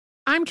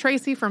I'm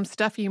Tracy from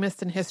Stuff You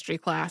Missed in History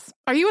Class.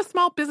 Are you a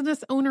small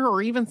business owner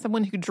or even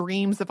someone who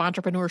dreams of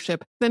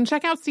entrepreneurship? Then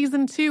check out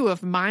Season 2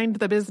 of Mind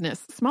the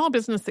Business, small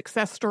business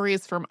success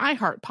stories from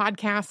iHeart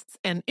Podcasts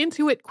and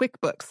Intuit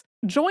QuickBooks.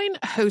 Join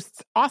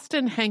hosts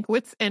Austin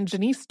Hankwitz and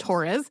Janice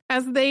Torres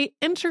as they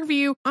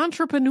interview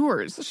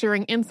entrepreneurs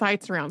sharing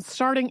insights around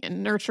starting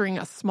and nurturing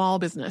a small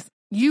business.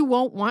 You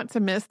won't want to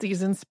miss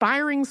these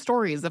inspiring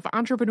stories of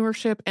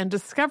entrepreneurship and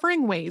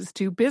discovering ways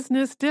to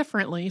business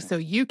differently so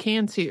you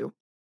can too.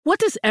 What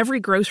does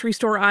every grocery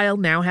store aisle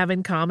now have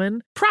in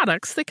common?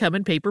 Products that come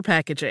in paper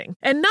packaging.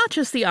 And not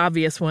just the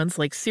obvious ones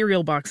like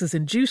cereal boxes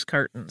and juice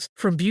cartons.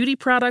 From beauty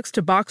products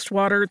to boxed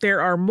water, there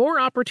are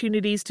more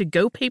opportunities to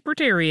go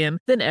papertarian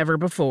than ever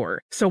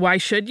before. So why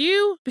should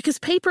you? Because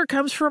paper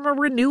comes from a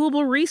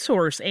renewable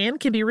resource and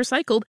can be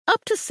recycled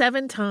up to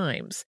 7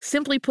 times.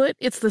 Simply put,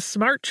 it's the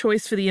smart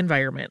choice for the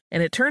environment.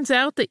 And it turns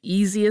out the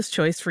easiest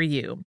choice for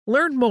you.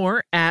 Learn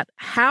more at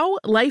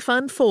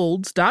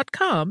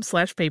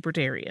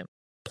howlifeunfolds.com/papertarian.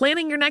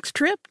 Planning your next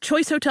trip?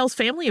 Choice Hotels'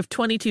 family of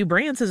 22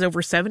 brands has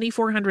over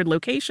 7,400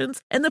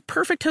 locations and the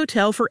perfect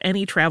hotel for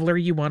any traveler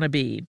you want to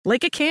be.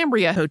 Like a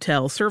Cambria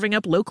hotel serving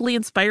up locally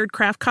inspired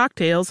craft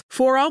cocktails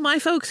for all my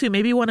folks who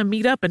maybe want to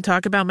meet up and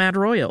talk about Mad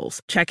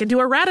Royals. Check into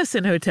a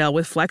Radisson hotel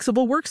with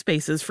flexible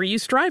workspaces for you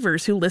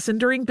strivers who listen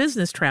during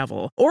business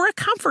travel. Or a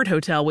Comfort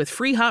hotel with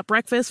free hot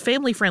breakfast,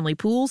 family-friendly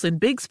pools, and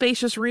big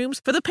spacious rooms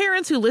for the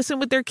parents who listen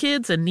with their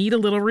kids and need a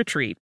little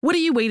retreat. What are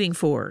you waiting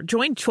for?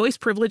 Join Choice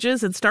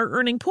Privileges and start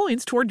earning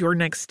points toward your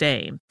next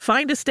stay.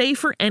 Find a stay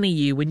for any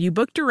you when you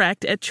book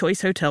direct at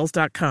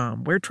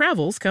choicehotels.com, where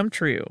travels come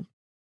true.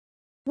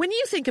 When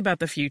you think about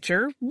the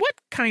future, what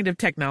kind of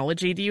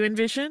technology do you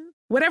envision?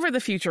 Whatever the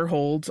future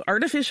holds,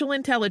 artificial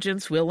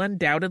intelligence will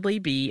undoubtedly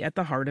be at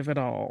the heart of it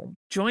all.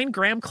 Join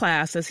Graham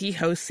Class as he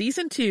hosts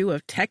Season 2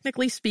 of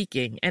Technically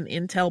Speaking, an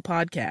Intel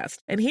podcast,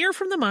 and hear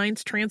from the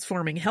minds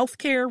transforming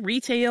healthcare,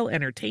 retail,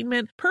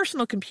 entertainment,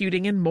 personal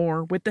computing, and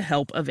more with the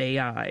help of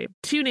AI.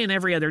 Tune in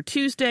every other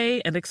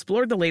Tuesday and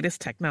explore the latest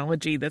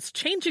technology that's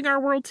changing our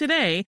world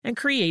today and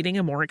creating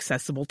a more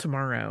accessible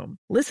tomorrow.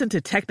 Listen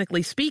to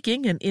Technically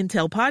Speaking, an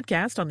Intel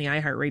podcast on the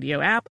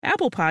iHeartRadio app,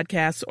 Apple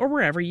Podcasts, or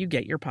wherever you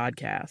get your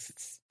podcasts.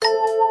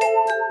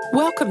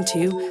 Welcome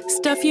to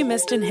Stuff You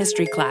Missed in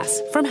History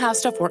Class from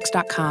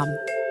HowStuffWorks.com.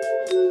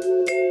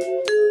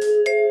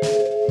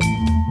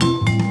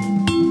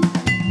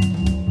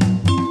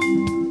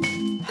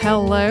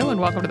 Hello and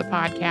welcome to the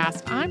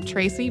podcast. I'm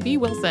Tracy V.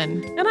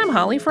 Wilson. And I'm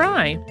Holly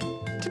Fry.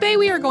 Today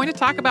we are going to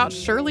talk about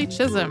Shirley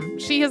Chisholm.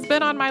 She has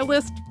been on my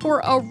list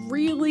for a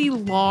really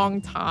long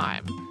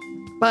time,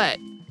 but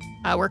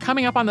we're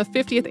coming up on the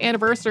 50th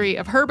anniversary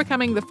of her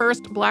becoming the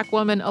first Black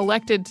woman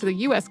elected to the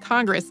U.S.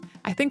 Congress.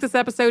 I think this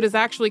episode is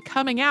actually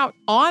coming out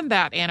on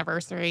that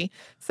anniversary,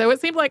 so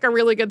it seemed like a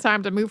really good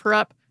time to move her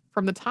up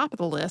from the top of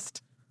the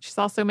list. She's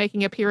also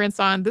making an appearance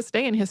on This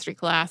Day in History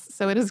Class,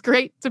 so it is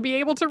great to be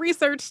able to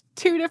research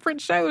 2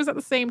 different shows at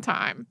the same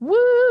time. Woo!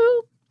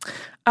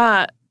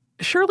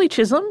 Shirley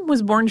Chisholm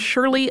was born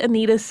Shirley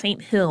Anita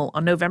St. Hill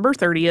on November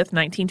 30th,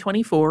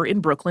 1924 in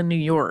Brooklyn, New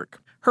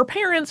York. Her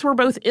parents were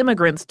both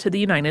immigrants to the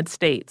United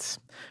States.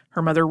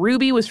 Her mother,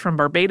 Ruby, was from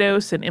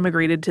Barbados and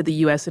immigrated to the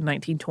U.S. in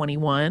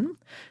 1921.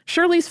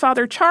 Shirley's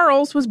father,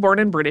 Charles, was born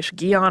in British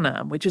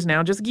Guiana, which is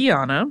now just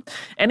Guyana,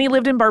 and he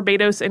lived in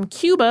Barbados and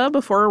Cuba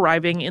before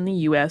arriving in the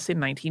U.S. in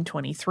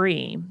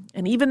 1923.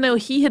 And even though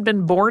he had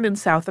been born in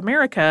South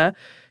America,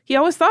 he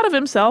always thought of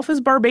himself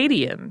as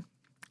Barbadian.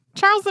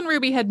 Charles and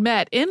Ruby had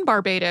met in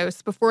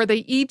Barbados before they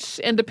each,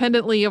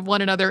 independently of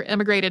one another,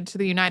 immigrated to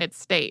the United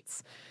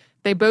States.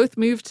 They both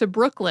moved to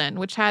Brooklyn,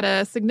 which had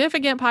a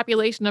significant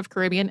population of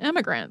Caribbean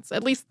immigrants.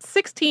 At least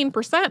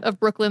 16% of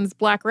Brooklyn's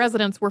Black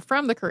residents were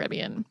from the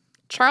Caribbean.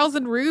 Charles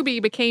and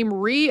Ruby became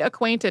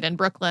reacquainted in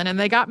Brooklyn, and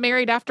they got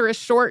married after a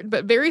short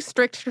but very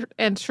strict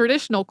and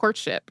traditional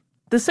courtship.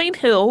 The St.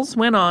 Hills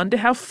went on to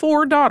have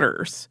 4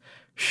 daughters.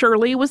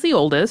 Shirley was the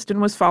oldest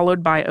and was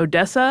followed by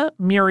Odessa,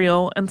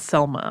 Muriel, and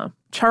Selma.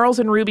 Charles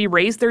and Ruby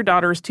raised their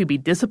daughters to be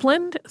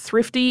disciplined,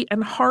 thrifty,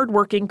 and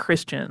hardworking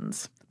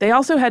Christians. They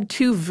also had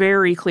 2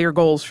 very clear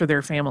goals for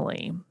their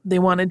family. They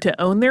wanted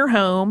to own their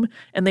home,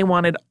 and they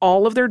wanted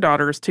all of their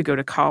daughters to go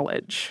to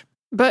college.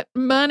 But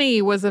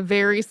money was a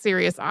very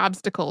serious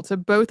obstacle to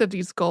both of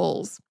these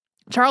goals.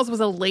 Charles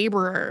was a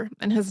laborer,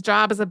 and his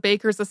job as a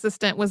baker's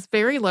assistant was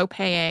very low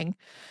paying.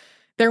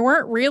 There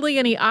weren't really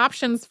any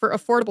options for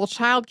affordable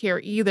childcare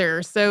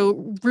either,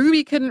 so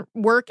Ruby couldn't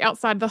work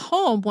outside the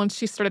home once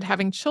she started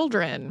having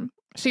children.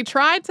 She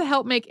tried to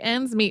help make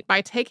ends meet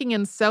by taking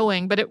in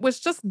sewing, but it was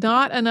just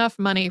not enough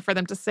money for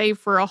them to save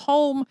for a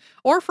home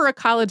or for a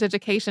college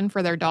education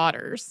for their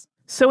daughters.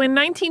 So in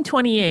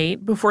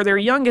 1928, before their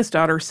youngest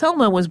daughter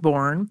Selma was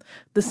born,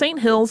 the St.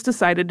 Hills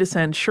decided to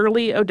send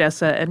Shirley,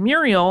 Odessa, and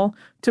Muriel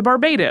to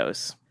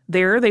Barbados.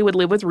 There, they would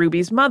live with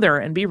Ruby's mother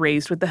and be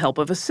raised with the help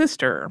of a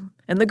sister.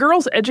 And the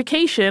girls'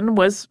 education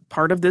was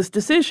part of this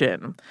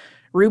decision.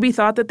 Ruby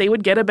thought that they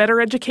would get a better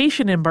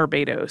education in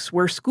Barbados,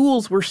 where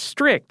schools were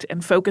strict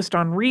and focused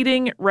on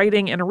reading,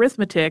 writing, and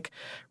arithmetic,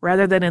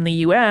 rather than in the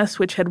U.S.,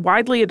 which had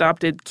widely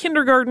adopted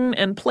kindergarten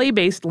and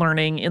play-based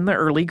learning in the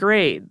early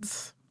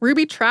grades.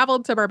 Ruby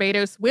traveled to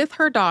Barbados with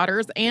her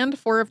daughters and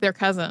 4 of their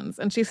cousins,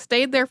 and she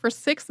stayed there for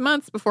 6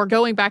 months before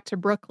going back to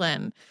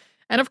Brooklyn.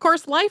 And of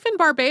course, life in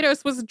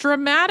Barbados was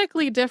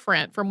dramatically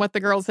different from what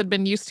the girls had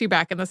been used to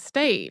back in the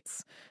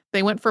States.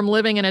 They went from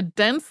living in a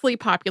densely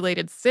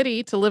populated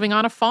city to living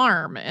on a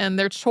farm, and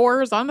their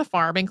chores on the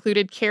farm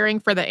included caring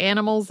for the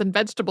animals and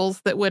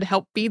vegetables that would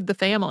help feed the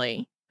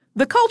family.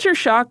 The culture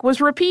shock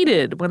was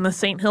repeated when the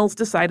St. Hills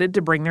decided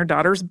to bring their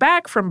daughters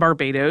back from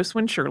Barbados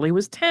when Shirley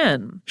was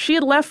 10. She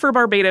had left for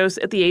Barbados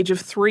at the age of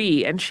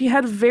 3, and she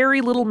had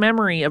very little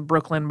memory of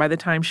Brooklyn by the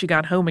time she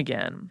got home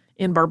again.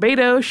 In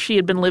Barbados, she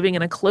had been living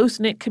in a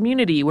close-knit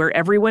community where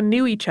everyone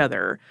knew each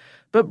other.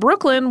 But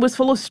Brooklyn was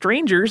full of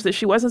strangers that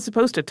she wasn't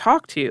supposed to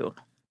talk to.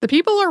 The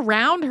people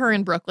around her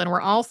in Brooklyn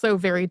were also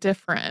very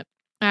different.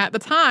 At the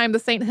time, the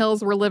St.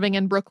 Hills were living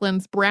in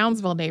Brooklyn's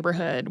Brownsville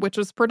neighborhood, which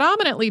was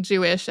predominantly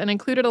Jewish and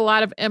included a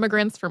lot of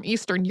immigrants from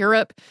Eastern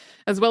Europe,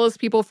 as well as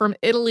people from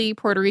Italy,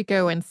 Puerto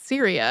Rico, and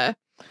Syria.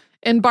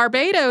 In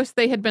Barbados,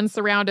 they had been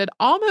surrounded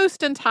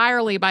almost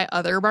entirely by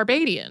other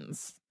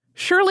Barbadians.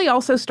 Shirley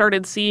also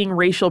started seeing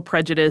racial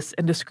prejudice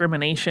and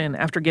discrimination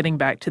after getting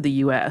back to the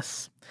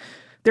U.S.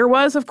 There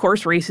was, of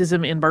course,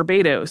 racism in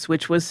Barbados,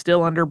 which was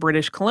still under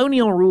British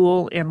colonial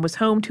rule and was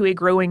home to a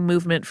growing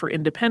movement for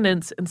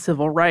independence and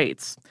civil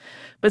rights.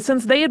 But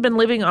since they had been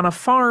living on a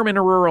farm in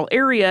a rural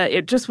area,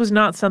 it just was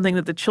not something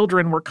that the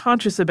children were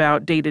conscious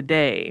about day to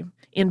day.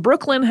 In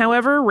Brooklyn,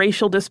 however,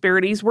 racial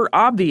disparities were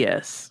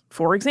obvious.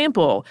 For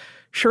example,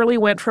 Shirley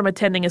went from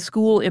attending a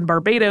school in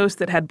Barbados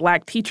that had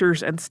Black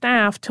teachers and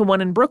staff to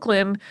one in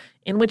Brooklyn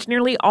in which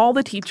nearly all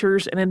the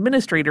teachers and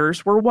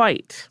administrators were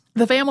white.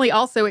 The family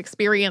also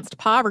experienced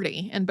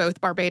poverty in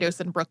both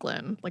Barbados and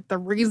Brooklyn. The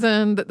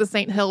reason that the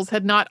St. Hills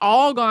had not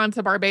all gone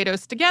to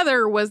Barbados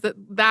together was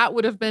that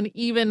would have been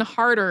even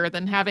harder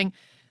than having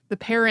the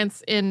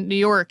parents in New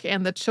York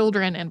and the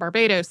children in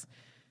Barbados.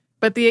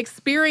 But the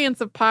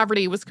experience of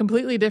poverty was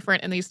completely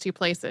different in these two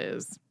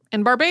places.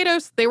 In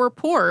Barbados, they were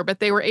poor, but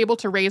they were able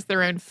to raise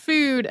their own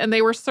food, and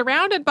they were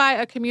surrounded by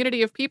a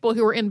community of people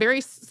who were in very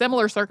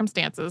similar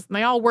circumstances, and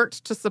they all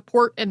worked to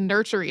support and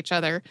nurture each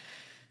other.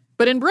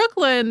 But in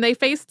Brooklyn, they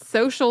faced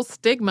social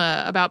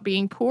stigma about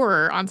being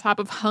poor on top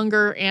of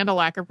hunger and a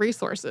lack of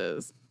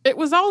resources. It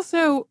was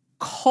also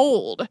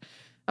cold.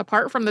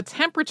 Apart from the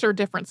temperature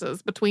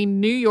differences between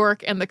New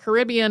York and the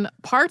Caribbean,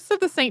 parts of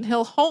the St.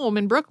 Hill home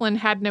in Brooklyn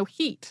had no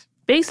heat.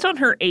 Based on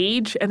her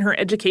age and her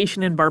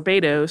education in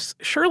Barbados,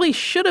 Shirley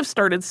should have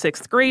started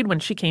 6th grade when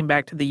she came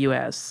back to the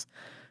U.S.,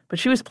 but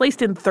she was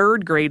placed in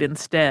 3rd grade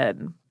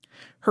instead.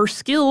 Her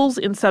skills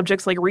in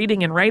subjects like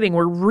reading and writing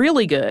were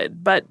really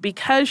good, but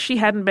because she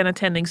hadn't been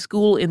attending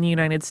school in the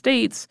United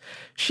States,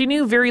 she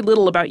knew very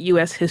little about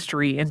U.S.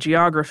 history and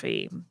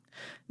geography.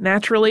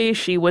 Naturally,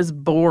 she was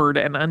bored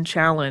and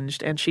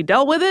unchallenged, and she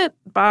dealt with it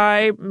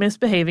by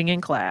misbehaving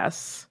in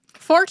class.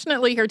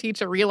 Fortunately, her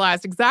teacher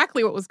realized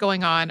exactly what was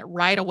going on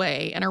right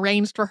away and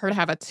arranged for her to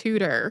have a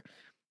tutor.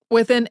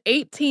 Within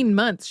 18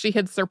 months, she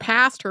had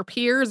surpassed her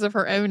peers of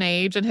her own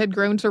age and had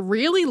grown to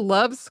really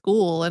love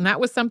school, and that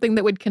was something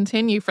that would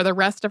continue for the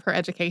rest of her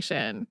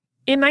education.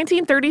 In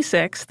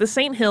 1936, the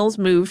St. Hills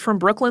moved from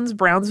Brooklyn's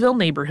Brownsville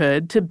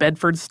neighborhood to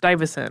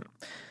Bedford-Stuyvesant.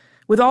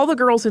 With all the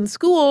girls in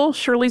school,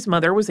 Shirley's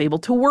mother was able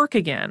to work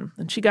again,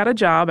 and she got a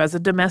job as a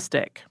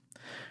domestic.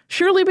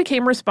 Shirley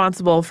became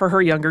responsible for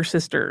her younger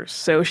sisters,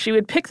 so she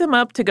would pick them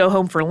up to go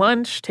home for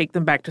lunch, take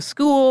them back to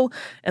school,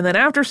 and then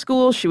after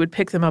school, she would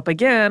pick them up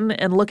again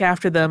and look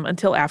after them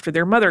until after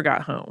their mother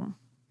got home.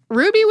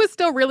 Ruby was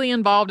still really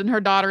involved in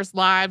her daughters'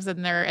 lives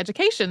and their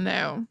education,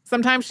 though.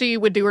 Sometimes she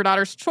would do her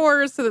daughters'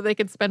 chores so that they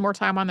could spend more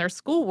time on their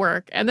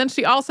schoolwork, and then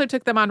she also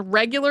took them on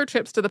regular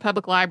trips to the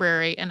public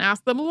library and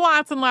asked them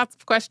lots and lots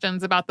of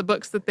questions about the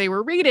books that they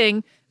were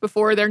reading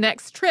before their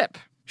next trip.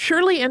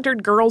 Shirley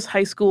entered girls'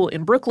 high school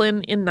in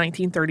Brooklyn in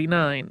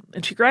 1939,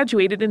 and she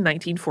graduated in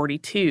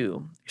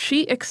 1942.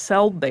 She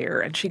excelled there,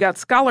 and she got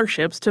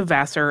scholarships to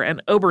Vassar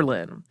and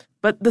Oberlin.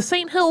 But the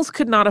St. Hills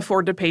could not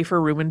afford to pay for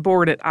room and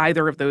board at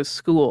either of those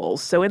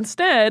schools, so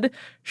instead,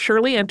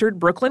 Shirley entered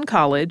Brooklyn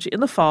College in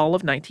the fall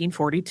of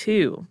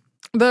 1942.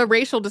 The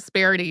racial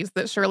disparities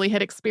that Shirley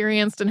had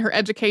experienced in her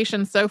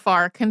education so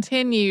far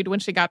continued when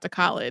she got to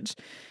college.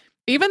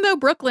 Even though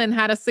Brooklyn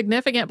had a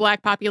significant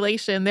Black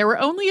population, there were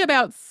only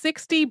about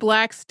 60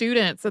 Black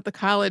students at the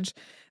college.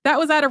 That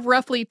was out of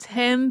roughly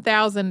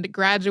 10,000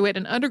 graduate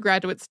and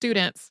undergraduate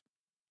students.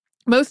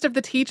 Most of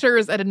the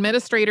teachers and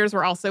administrators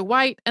were also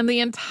white, and the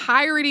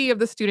entirety of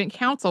the student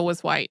council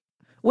was white.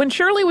 When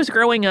Shirley was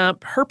growing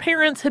up, her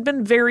parents had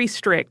been very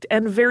strict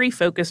and very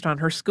focused on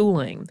her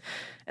schooling,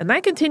 and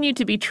that continued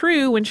to be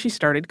true when she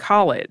started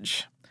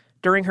college.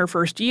 During her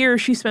first year,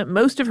 she spent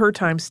most of her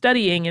time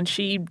studying, and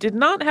she did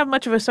not have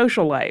much of a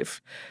social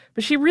life.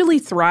 But she really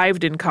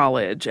thrived in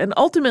college and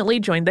ultimately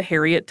joined the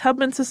Harriet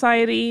Tubman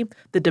Society,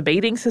 the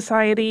Debating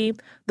Society,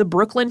 the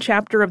Brooklyn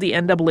chapter of the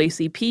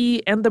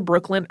NAACP, and the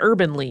Brooklyn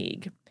Urban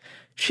League.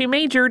 She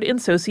majored in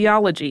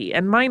sociology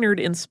and minored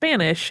in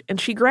Spanish, and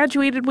she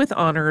graduated with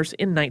honors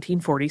in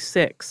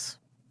 1946.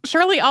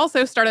 Shirley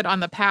also started on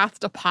the path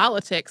to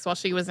politics while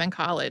she was in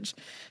college.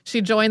 She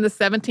joined the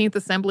 17th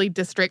Assembly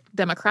District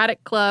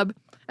Democratic Club,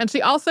 and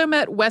she also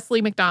met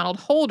Wesley McDonald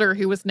Holder,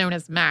 who was known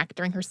as Mac,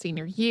 during her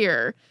senior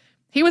year.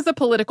 He was a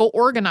political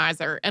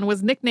organizer and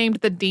was nicknamed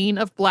the Dean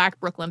of Black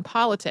Brooklyn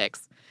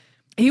Politics.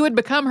 He would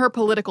become her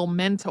political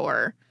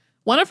mentor.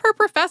 One of her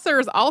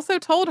professors also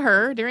told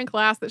her during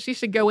class that she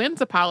should go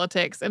into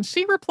politics, and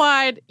she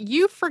replied,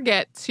 "You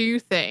forget two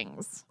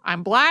things.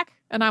 I'm Black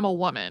and I'm a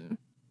woman."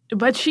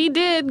 But she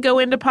did go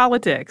into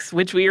politics,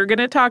 which we are going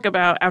to talk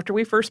about after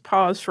we first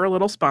pause for a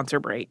little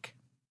sponsor break.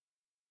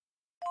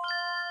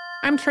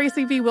 I'm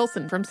Tracy V.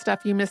 Wilson from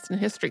Stuff You Missed in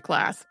History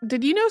Class.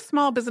 Did you know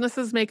small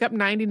businesses make up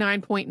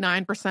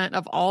 99.9%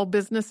 of all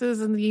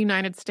businesses in the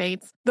United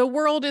States? The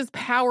world is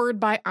powered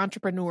by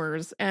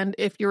entrepreneurs, and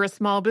if you're a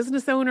small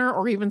business owner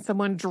or even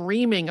someone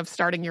dreaming of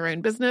starting your own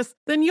business,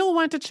 then you'll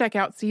want to check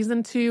out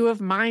Season 2 of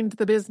Mind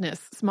the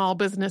Business, Small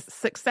Business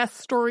Success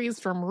Stories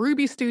from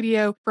Ruby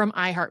Studio, from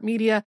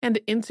iHeartMedia, and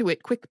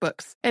Intuit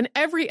QuickBooks. And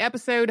every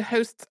episode,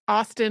 hosts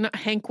Austin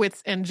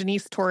Hankwitz and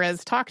Janice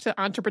Torres talk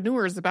to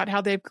entrepreneurs about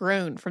how they've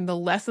grown from the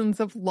lessons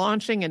of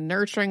launching and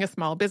nurturing a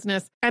small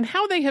business and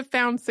how they have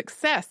found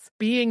success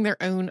being their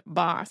own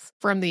boss.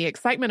 From the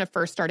excitement of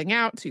first starting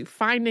out to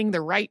finding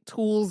the right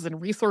tools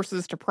and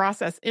resources to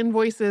process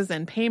invoices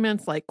and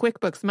payments like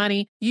QuickBooks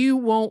Money, you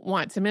won't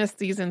want to miss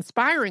these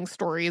inspiring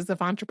stories of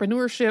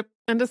entrepreneurship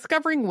and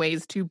discovering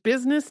ways to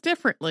business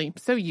differently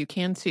so you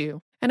can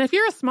too. And if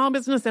you're a small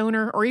business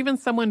owner or even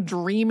someone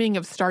dreaming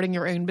of starting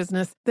your own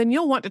business, then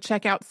you'll want to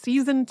check out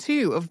Season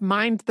 2 of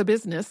Mind the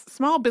Business,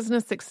 Small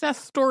Business Success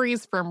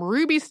Stories from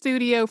Ruby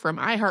Studio, from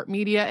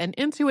iHeartMedia, and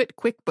Intuit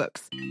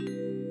QuickBooks.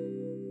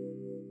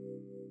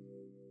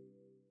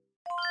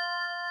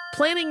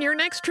 Planning your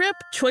next trip?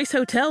 Choice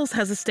Hotels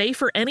has a stay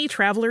for any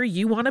traveler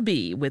you want to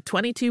be, with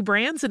 22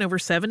 brands and over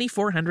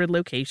 7,400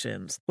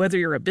 locations. Whether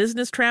you're a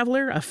business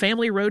traveler, a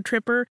family road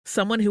tripper,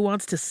 someone who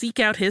wants to seek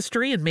out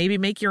history and maybe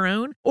make your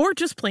own, or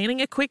just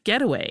planning a quick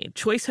getaway,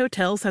 Choice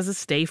Hotels has a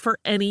stay for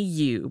any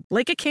you.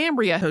 Like a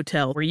Cambria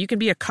Hotel, where you can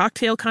be a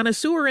cocktail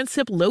connoisseur and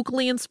sip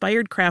locally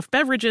inspired craft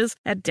beverages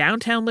at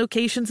downtown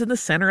locations in the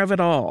center of it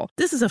all.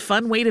 This is a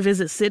fun way to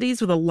visit cities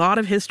with a lot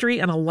of history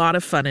and a lot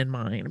of fun in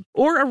mind.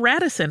 Or a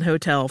Radisson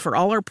Hotel for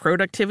all our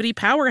productivity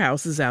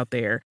powerhouses out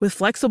there. With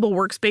flexible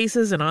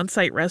workspaces and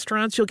on-site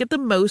restaurants, you'll get the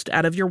most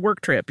out of your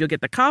work trip. You'll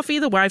get the coffee,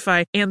 the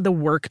Wi-Fi, and the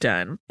work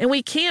done. And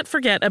we can't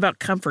forget about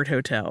Comfort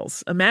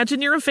Hotels.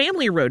 Imagine you're a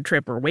family road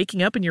tripper,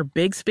 waking up in your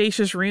big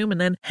spacious room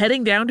and then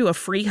heading down to a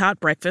free hot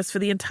breakfast for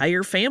the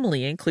entire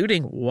family,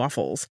 including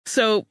waffles.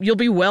 So you'll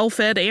be well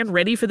fed and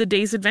ready for the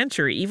day's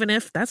adventure, even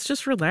if that's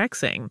just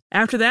relaxing.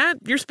 After that,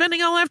 you're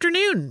spending all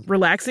afternoon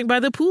relaxing by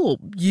the pool.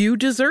 You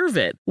deserve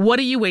it. What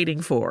are you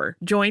waiting for?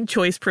 Join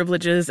Choice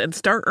Privileges and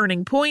start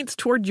earning points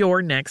toward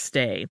your next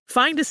stay.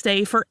 Find a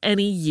stay for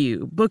any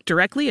you. Book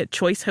directly at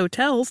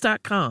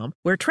choicehotels.com,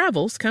 where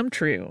travels come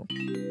true.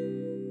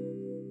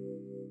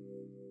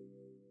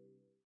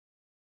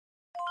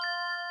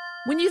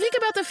 When you think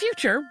about the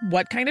future,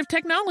 what kind of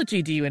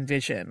technology do you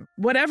envision?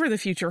 Whatever the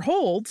future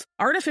holds,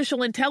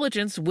 artificial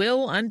intelligence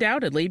will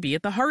undoubtedly be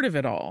at the heart of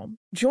it all.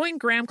 Join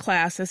Graham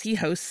Class as he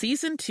hosts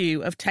Season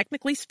 2 of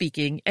Technically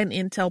Speaking, an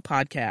Intel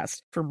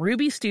podcast from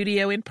Ruby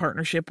Studio in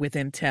partnership with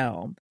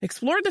Intel.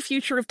 Explore the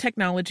future of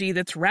technology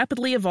that's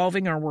rapidly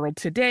evolving our world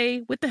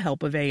today with the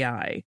help of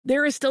AI.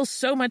 There is still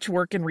so much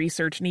work and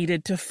research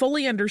needed to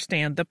fully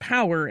understand the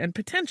power and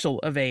potential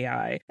of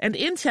AI, and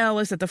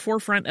Intel is at the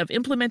forefront of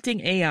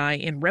implementing AI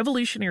in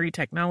revolutionary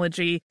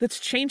technology that's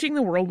changing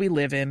the world we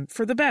live in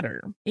for the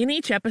better. In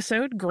each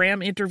episode,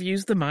 Graham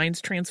interviews the minds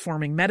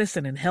transforming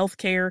medicine and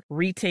healthcare,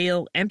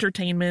 retail,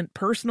 entertainment,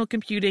 personal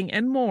computing,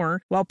 and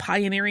more, while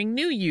pioneering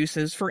new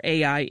uses for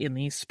AI in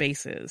these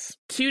spaces.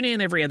 Tune in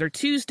every other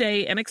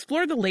Tuesday and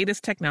explore the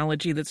latest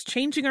technology that's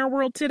changing our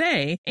world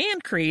today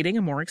and creating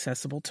a more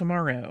accessible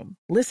tomorrow.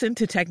 Listen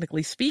to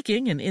Technically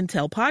Speaking, an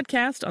Intel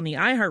podcast on the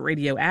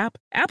iHeartRadio app,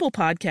 Apple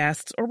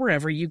Podcasts, or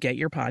wherever you get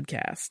your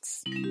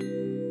podcasts.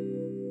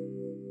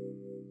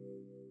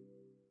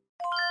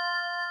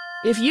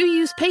 If you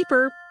use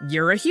paper,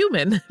 you're a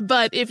human.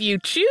 But if you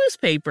choose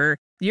paper,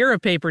 you're a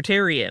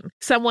papertarian,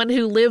 someone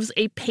who lives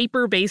a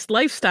paper-based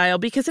lifestyle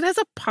because it has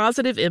a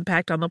positive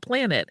impact on the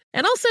planet.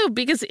 And also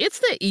because it's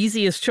the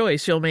easiest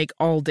choice you'll make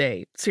all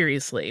day.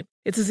 Seriously.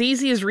 It's as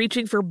easy as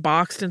reaching for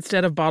boxed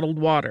instead of bottled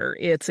water.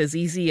 It's as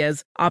easy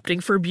as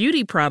opting for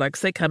beauty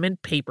products that come in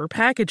paper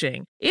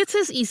packaging. It's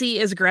as easy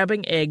as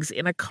grabbing eggs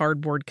in a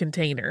cardboard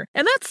container.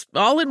 And that's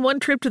all in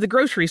one trip to the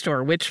grocery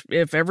store, which,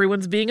 if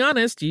everyone's being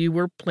honest, you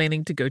were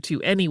planning to go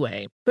to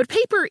anyway. But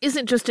paper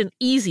isn't just an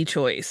easy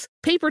choice.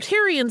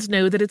 Papertarians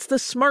know that it's the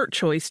smart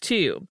choice,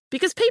 too.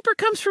 Because paper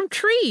comes from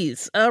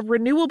trees, a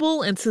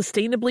renewable and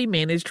sustainably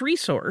managed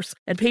resource.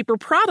 And paper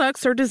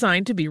products are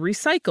designed to be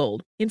recycled.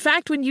 In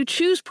fact, when you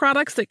choose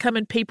products that come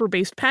in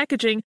paper-based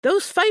packaging,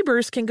 those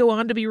fibers can go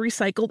on to be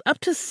recycled up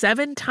to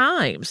 7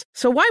 times.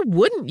 So why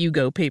wouldn't you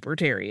go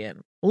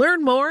papertarian?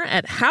 Learn more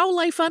at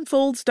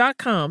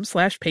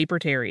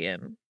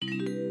howlifeunfolds.com/papertarian.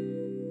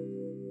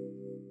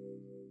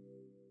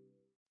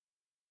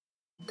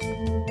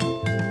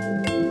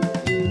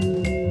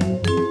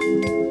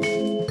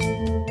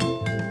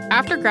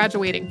 After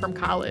graduating from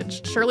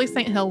college, Shirley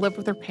St. Hill lived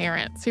with her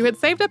parents, who had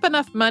saved up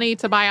enough money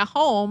to buy a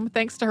home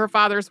thanks to her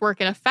father's work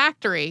in a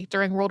factory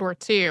during World War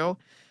II.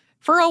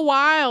 For a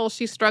while,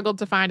 she struggled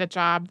to find a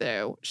job,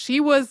 though. She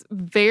was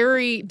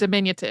very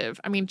diminutive.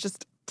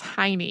 Just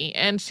tiny,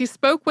 and she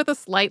spoke with a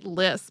slight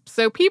lisp,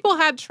 so people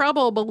had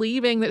trouble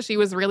believing that she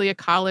was really a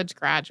college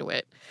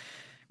graduate.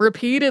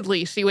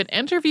 Repeatedly, she would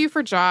interview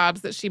for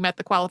jobs that she met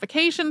the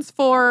qualifications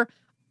for,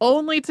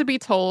 only to be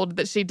told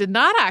that she did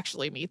not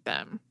actually meet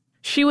them.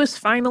 She was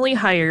finally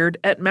hired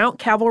at Mount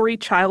Calvary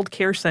Child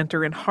Care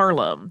Center in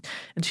Harlem,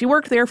 and she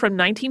worked there from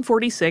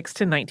 1946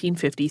 to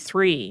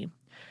 1953.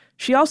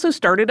 She also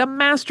started a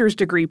master's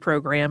degree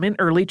program in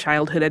early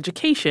childhood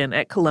education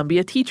at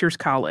Columbia Teachers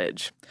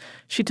College.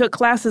 She took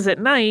classes at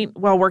night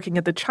while working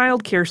at the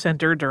child care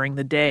center during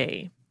the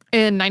day.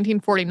 In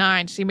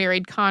 1949, she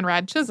married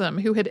Conrad Chisholm,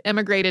 who had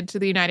immigrated to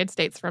the United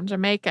States from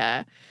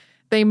Jamaica.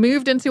 They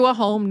moved into a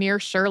home near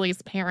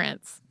Shirley's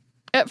parents.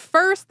 At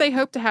first, they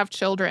hoped to have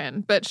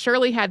children, but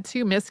Shirley had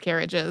 2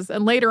 miscarriages,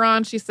 and later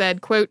on she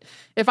said, quote,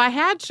 "If I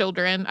had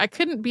children, I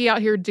couldn't be out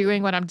here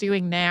doing what I'm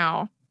doing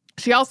now."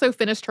 She also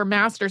finished her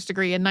master's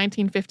degree in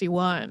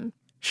 1951.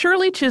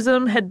 Shirley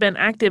Chisholm had been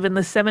active in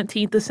the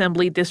 17th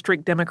Assembly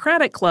District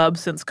Democratic Club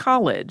since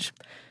college,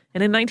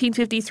 and in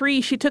 1953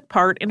 she took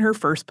part in her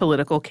first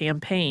political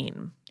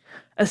campaign.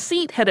 A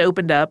seat had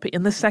opened up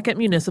in the 2nd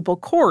Municipal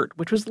Court,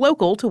 which was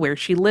local to where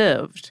she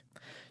lived.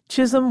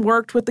 Chisholm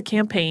worked with the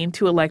campaign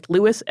to elect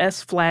Louis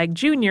S. Flagg,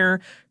 Jr.,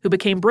 who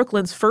became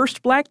Brooklyn's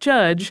first black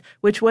judge,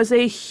 which was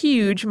a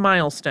huge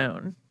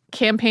milestone.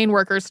 Campaign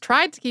workers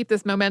tried to keep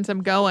this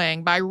momentum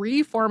going by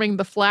reforming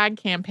the Flagg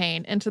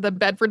campaign into the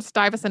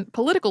Bedford-Stuyvesant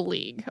Political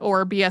League,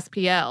 or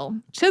BSPL.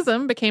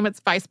 Chisholm became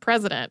its vice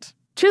president.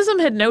 Chisholm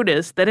had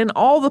noticed that in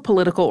all the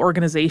political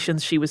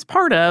organizations she was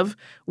part of,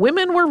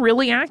 women were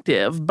really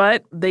active,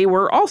 but they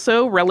were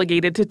also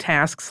relegated to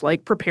tasks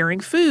like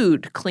preparing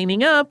food,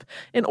 cleaning up,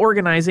 and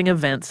organizing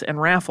events and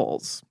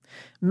raffles.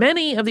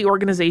 Many of the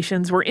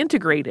organizations were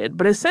integrated,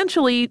 but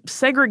essentially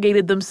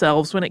segregated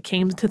themselves when it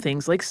came to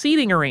things like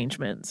seating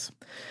arrangements.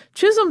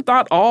 Chisholm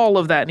thought all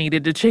of that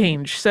needed to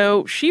change,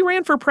 so she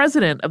ran for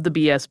president of the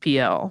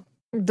BSPL.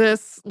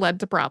 This led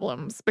to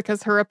problems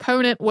because her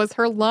opponent was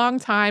her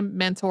longtime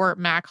mentor,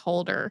 Mac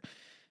Holder.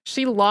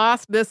 She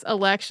lost this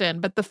election,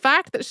 but the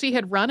fact that she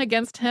had run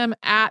against him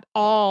at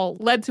all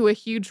led to a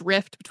huge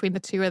rift between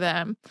the two of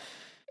them.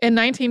 In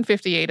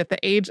 1958, at the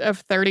age of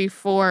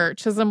 34,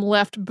 Chisholm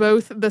left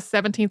both the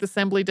 17th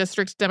Assembly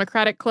District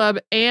Democratic Club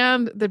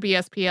and the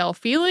BSPL,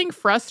 feeling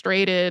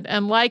frustrated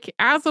and like,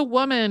 as a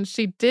woman,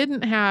 she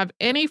didn't have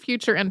any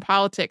future in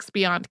politics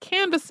beyond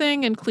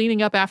canvassing and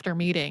cleaning up after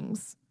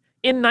meetings.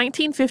 In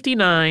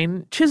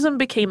 1959, Chisholm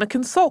became a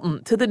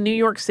consultant to the New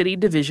York City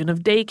Division of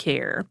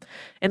Daycare,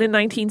 and in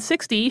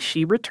 1960,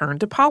 she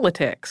returned to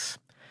politics.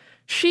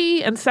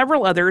 She and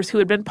several others who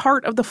had been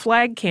part of the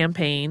Flagg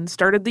campaign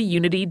started the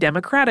Unity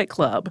Democratic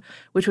Club,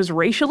 which was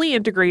racially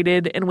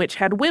integrated and which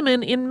had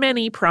women in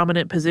many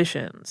prominent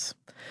positions.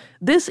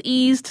 This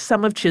eased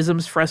some of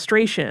Chisholm's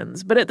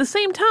frustrations, but at the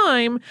same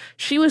time,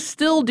 she was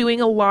still doing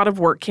a lot of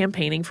work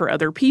campaigning for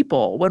other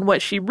people, when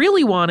what she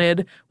really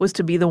wanted was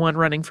to be the one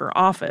running for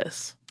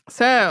office.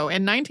 So,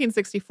 in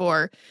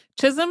 1964,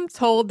 Chisholm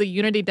told the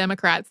Unity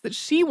Democrats that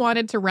she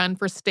wanted to run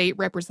for state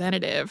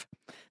representative.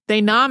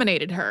 They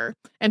nominated her,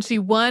 and she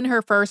won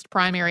her first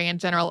primary and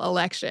general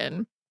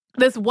election.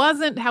 This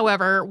wasn't,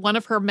 however, one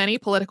of her many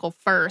political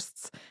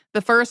firsts.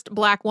 The first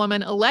Black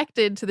woman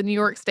elected to the New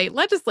York State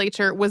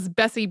Legislature was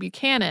Bessie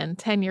Buchanan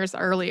 10 years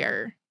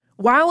earlier.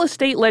 While a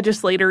state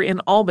legislator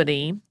in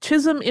Albany,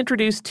 Chisholm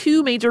introduced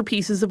 2 major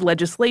pieces of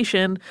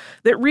legislation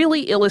that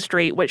really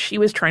illustrate what she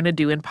was trying to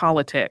do in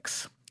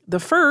politics. The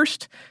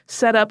first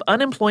set up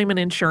unemployment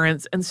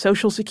insurance and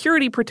Social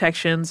Security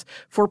protections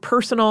for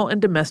personal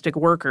and domestic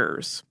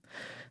workers.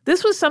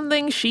 This was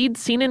something she'd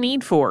seen a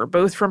need for,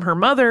 both from her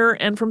mother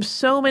and from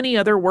so many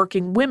other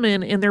working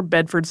women in their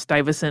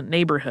Bedford-Stuyvesant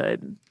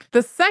neighborhood.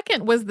 The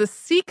second was the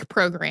SEEK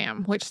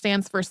program, which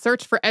stands for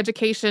Search for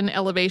Education,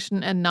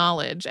 Elevation, and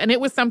Knowledge, and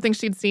it was something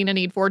she'd seen a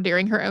need for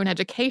during her own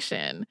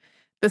education.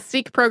 The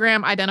SEEK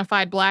program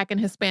identified Black and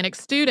Hispanic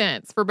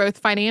students for both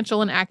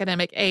financial and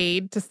academic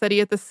aid to study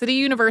at the City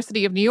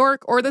University of New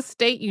York or the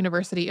State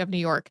University of New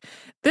York.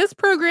 This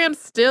program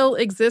still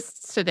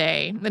exists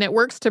today, and it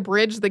works to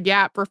bridge the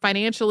gap for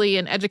financially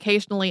and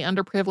educationally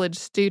underprivileged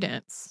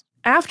students.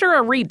 After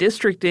a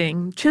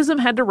redistricting, Chisholm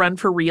had to run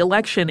for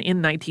re-election in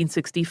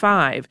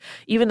 1965,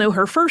 even though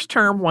her first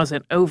term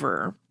wasn't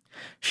over.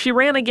 She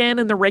ran again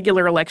in the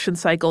regular election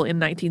cycle in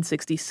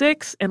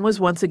 1966 and was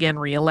once again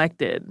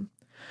re-elected.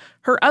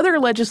 Her other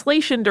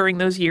legislation during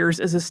those years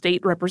as a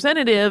state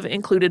representative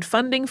included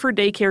funding for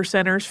daycare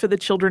centers for the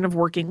children of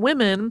working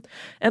women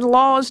and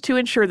laws to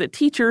ensure that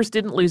teachers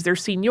didn't lose their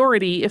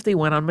seniority if they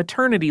went on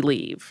maternity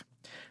leave.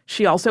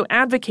 She also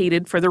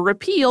advocated for the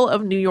repeal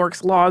of New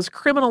York's laws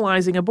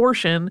criminalizing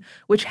abortion,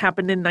 which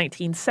happened in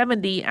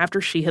 1970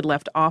 after she had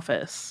left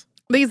office.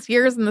 These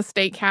years in the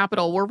state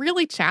capitol were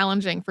really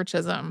challenging for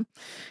Chisholm.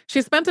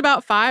 She spent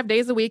about 5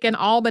 days a week in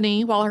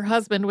Albany while her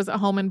husband was at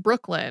home in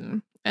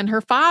Brooklyn. And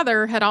her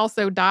father had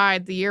also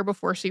died the year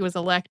before she was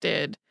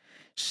elected.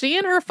 She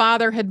and her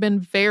father had been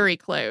very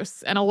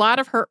close, and a lot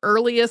of her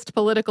earliest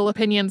political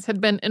opinions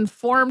had been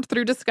informed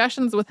through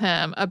discussions with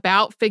him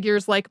about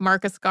figures like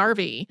Marcus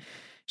Garvey.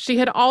 She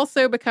had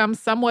also become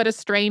somewhat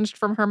estranged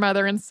from her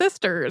mother and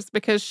sisters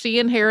because she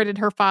inherited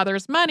her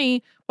father's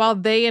money while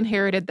they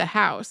inherited the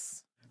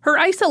house. Her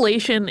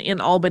isolation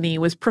in Albany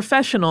was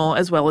professional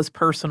as well as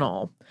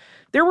personal.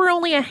 There were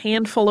only a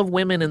handful of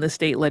women in the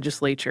state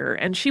legislature,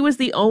 and she was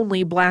the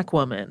only Black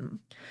woman.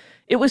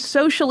 It was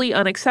socially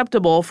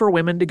unacceptable for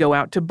women to go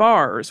out to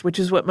bars, which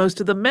is what most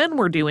of the men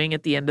were doing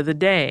at the end of the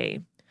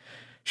day.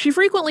 She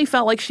frequently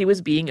felt like she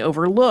was being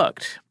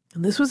overlooked.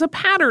 And this was a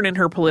pattern in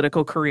her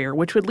political career,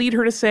 which would lead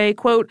her to say,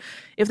 quote,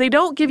 "If they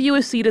don't give you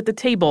a seat at the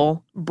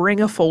table, bring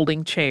a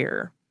folding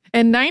chair."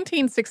 In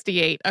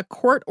 1968, a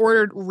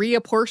court-ordered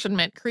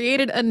reapportionment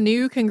created a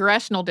new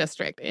congressional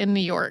district in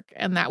New York,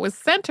 and that was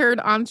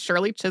centered on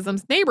Shirley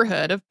Chisholm's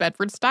neighborhood of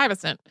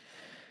Bedford-Stuyvesant.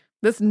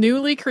 This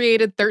newly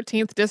created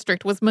 13th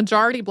district was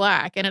majority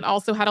Black, and it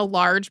also had a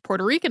large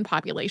Puerto Rican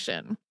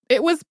population.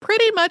 It was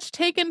pretty much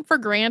taken for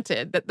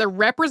granted that the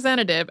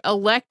representative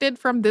elected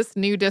from this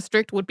new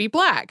district would be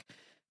Black,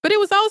 but it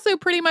was also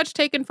pretty much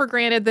taken for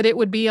granted that it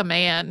would be a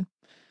man.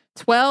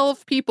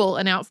 12 people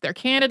announced their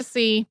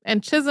candidacy,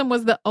 and Chisholm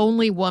was the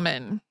only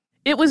woman.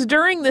 It was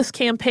during this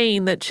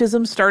campaign that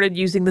Chisholm started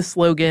using the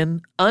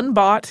slogan,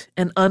 "Unbought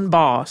and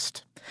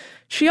unbossed."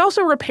 She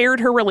also repaired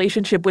her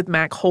relationship with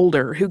Mac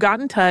Holder, who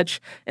got in touch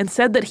and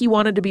said that he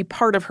wanted to be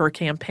part of her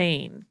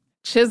campaign.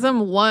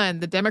 Chisholm won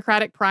the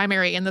Democratic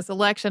primary in this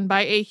election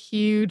by a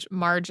huge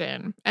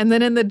margin. And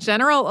then in the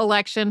general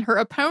election, her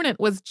opponent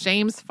was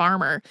James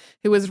Farmer,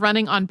 who was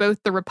running on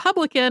both the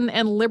Republican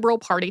and Liberal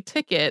Party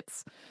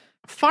tickets.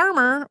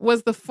 Farmer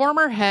was the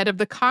former head of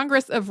the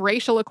Congress of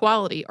Racial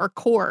Equality, or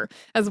CORE,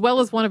 as well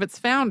as one of its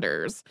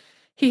founders.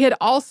 He had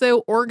also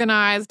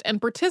organized and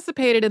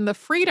participated in the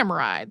Freedom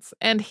Rides,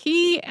 and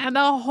he and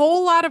a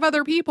whole lot of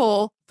other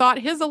people thought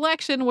his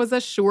election was a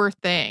sure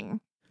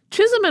thing.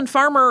 Chisholm and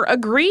Farmer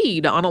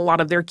agreed on a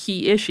lot of their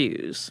key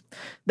issues.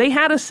 They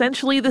had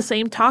essentially the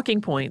same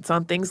talking points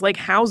on things like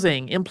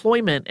housing,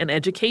 employment, and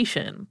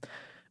education.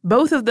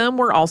 Both of them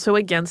were also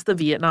against the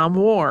Vietnam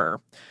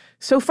War.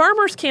 So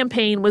Farmer's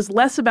campaign was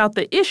less about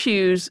the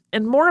issues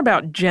and more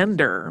about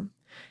gender.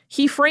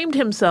 He framed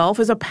himself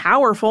as a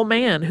powerful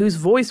man whose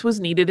voice was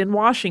needed in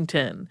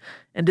Washington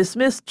and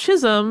dismissed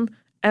Chisholm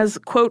as,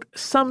 quote,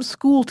 some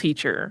school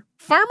teacher.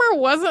 Farmer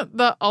wasn't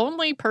the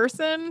only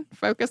person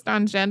focused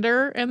on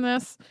gender in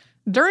this.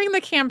 During the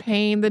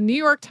campaign, the New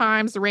York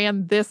Times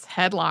ran this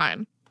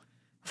headline: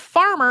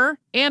 "Farmer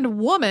and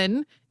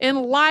Woman in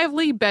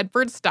Lively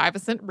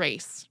Bedford-Stuyvesant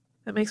Race."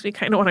 That makes me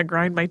kind of want to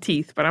grind my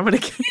teeth, but I'm going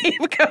to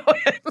keep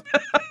going.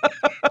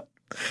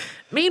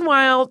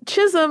 Meanwhile,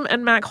 Chisholm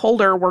and Mac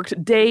Holder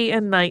worked day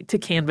and night to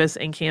canvass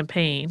and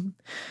campaign.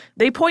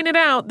 They pointed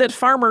out that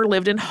Farmer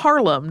lived in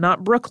Harlem,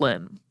 not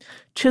Brooklyn.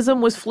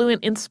 Chisholm was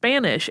fluent in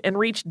Spanish and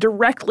reached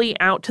directly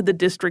out to the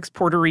district's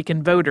Puerto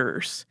Rican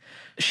voters.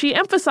 She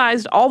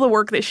emphasized all the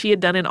work that she had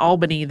done in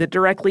Albany that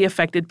directly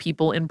affected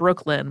people in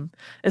Brooklyn,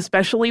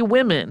 especially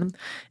women,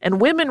 and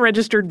women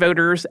registered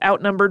voters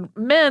outnumbered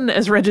men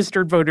as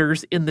registered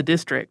voters in the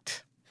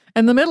district.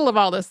 In the middle of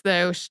all this,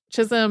 though,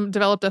 Chisholm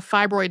developed a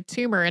fibroid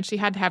tumor and she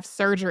had to have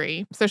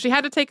surgery, so she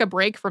had to take a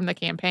break from the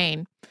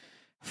campaign.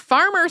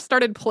 Farmer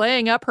started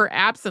playing up her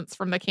absence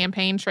from the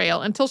campaign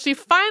trail until she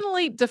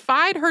finally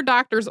defied her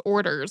doctor's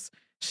orders.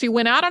 She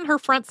went out on her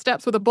front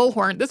steps with a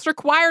bullhorn. This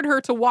required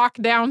her to walk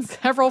down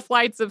several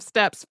flights of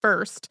steps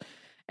first.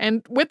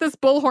 And with this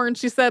bullhorn,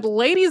 she said,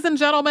 "Ladies and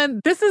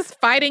gentlemen, this is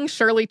Fighting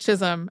Shirley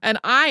Chisholm, and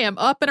I am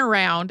up and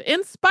around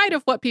in spite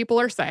of what people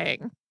are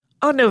saying."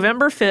 On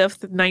November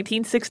 5th,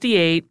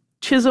 1968,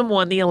 Chisholm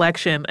won the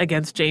election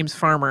against James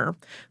Farmer,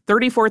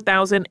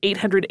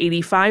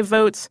 34,885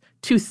 votes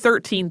to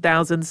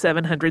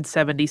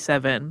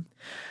 13,777.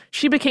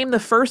 She became the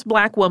first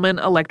Black woman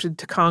elected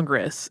to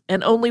Congress,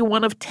 and only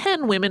one of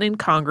 10 women in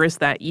Congress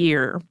that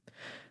year.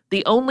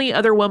 The only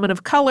other woman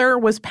of color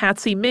was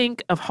Patsy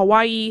Mink of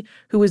Hawaii,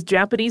 who was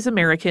Japanese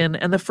American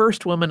and the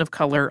first woman of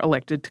color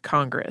elected to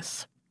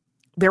Congress.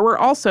 There were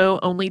also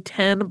only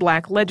 10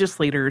 Black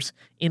legislators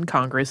in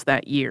Congress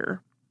that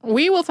year.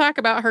 We will talk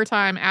about her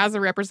time as a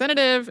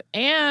representative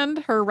and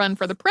her run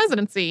for the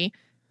presidency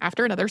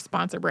after another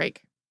sponsor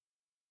break.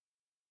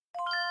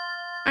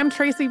 I'm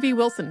Tracy V.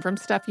 Wilson from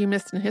Stuff You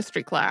Missed in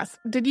History Class.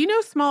 Did you know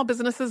small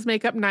businesses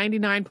make up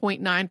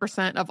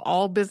 99.9% of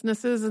all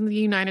businesses in the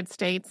United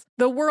States?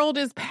 The world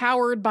is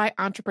powered by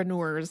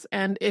entrepreneurs,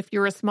 and if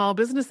you're a small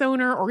business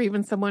owner or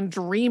even someone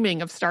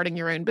dreaming of starting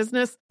your own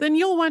business, then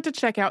you'll want to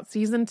check out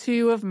Season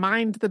 2 of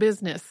Mind the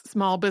Business,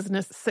 small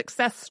business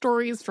success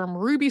stories from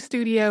Ruby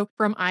Studio,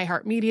 from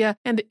iHeartMedia,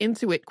 and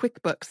Intuit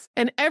QuickBooks.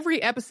 And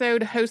every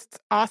episode, hosts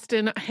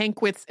Austin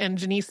Hankwitz and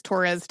Janice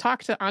Torres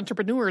talk to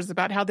entrepreneurs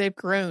about how they've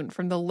grown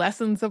from the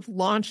lessons of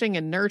launching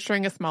and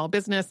nurturing a small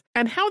business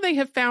and how they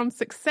have found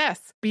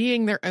success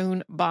being their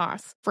own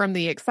boss. From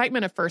the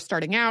excitement of first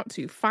starting out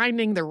to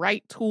finding the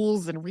right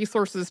tools and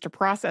resources to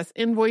process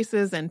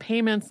invoices and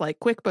payments like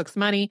QuickBooks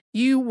Money,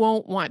 you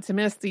won't want to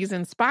miss these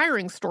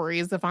inspiring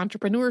stories of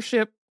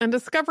entrepreneurship and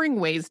discovering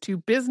ways to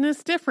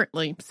business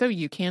differently so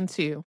you can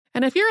too.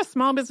 And if you're a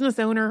small business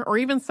owner or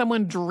even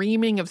someone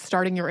dreaming of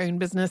starting your own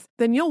business,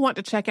 then you'll want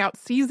to check out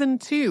Season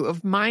 2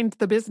 of Mind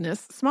the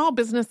Business, small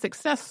business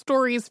success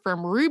stories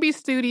from Ruby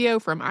Studio,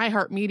 from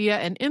iHeartMedia,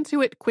 and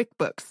Intuit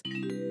QuickBooks.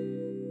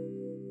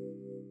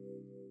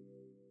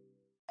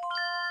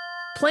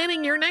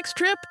 Planning your next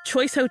trip?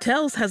 Choice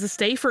Hotels has a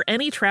stay for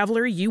any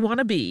traveler you want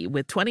to be,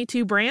 with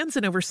 22 brands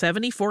and over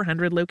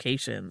 7,400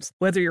 locations.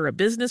 Whether you're a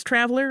business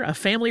traveler, a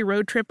family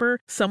road tripper,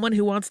 someone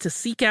who wants to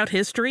seek out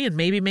history and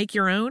maybe make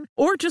your own,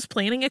 or just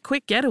planning a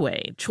quick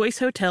getaway, Choice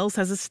Hotels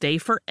has a stay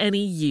for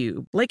any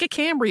you. Like a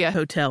Cambria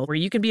Hotel, where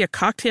you can be a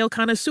cocktail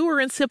connoisseur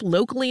and sip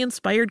locally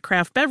inspired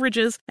craft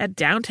beverages at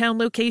downtown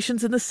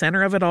locations in the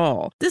center of it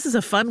all. This is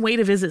a fun way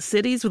to visit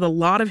cities with a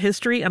lot of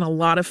history and a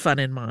lot of fun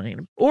in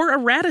mind. Or a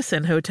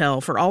Radisson Hotel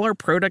for all our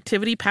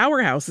productivity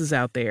powerhouses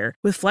out there.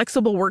 With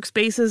flexible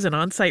workspaces and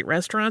on-site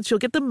restaurants, you'll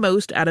get the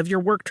most out of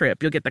your work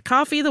trip. You'll get the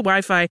coffee, the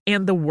Wi-Fi,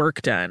 and the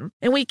work done.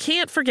 And we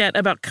can't forget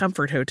about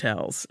Comfort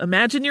Hotels.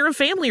 Imagine you're a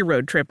family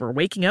road tripper,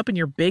 waking up in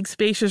your big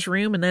spacious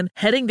room and then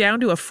heading down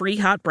to a free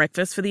hot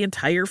breakfast for the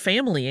entire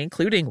family,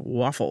 including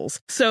waffles.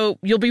 So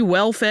you'll be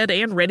well fed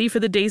and ready for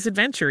the day's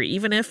adventure,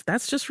 even if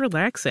that's just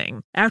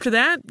relaxing. After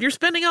that, you're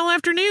spending all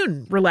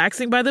afternoon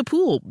relaxing by the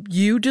pool.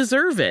 You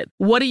deserve it.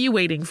 What are you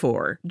waiting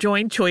for?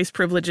 Join Choice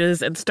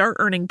Privileges and start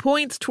earning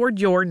points toward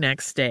your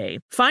next stay.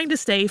 Find a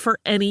stay for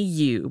any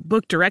you.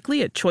 Book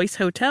directly at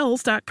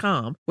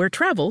choicehotels.com, where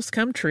travels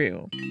come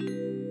true.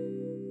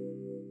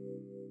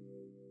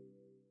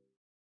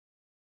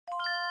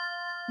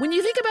 When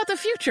you think about the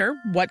future,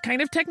 what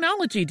kind of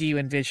technology do you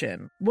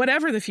envision?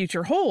 Whatever the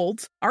future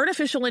holds,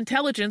 artificial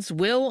intelligence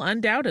will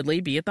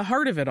undoubtedly be at the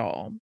heart of it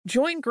all.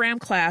 Join Graham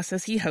Class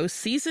as he hosts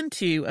Season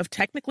 2 of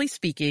Technically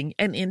Speaking,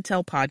 an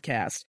Intel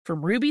podcast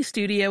from Ruby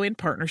Studio in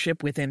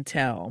partnership with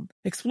Intel.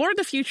 Explore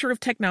the future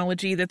of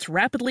technology that's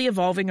rapidly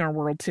evolving our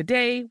world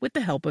today with the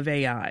help of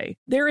AI.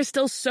 There is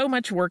still so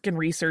much work and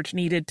research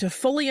needed to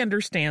fully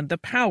understand the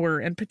power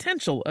and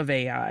potential of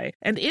AI,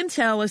 and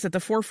Intel is at the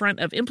forefront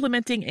of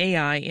implementing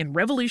AI in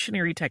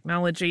revolutionary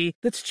technology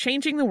that's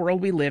changing the world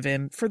we live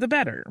in for the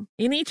better.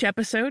 In each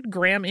episode,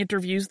 Graham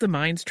interviews the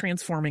minds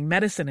transforming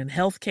medicine and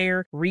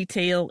healthcare,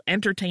 retail,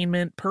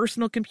 entertainment,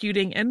 personal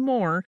computing, and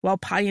more, while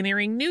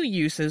pioneering new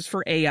uses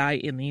for AI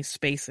in these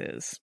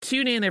spaces.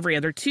 Tune in every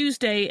other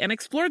Tuesday and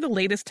explore the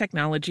latest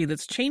technology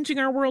that's changing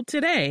our world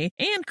today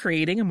and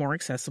creating a more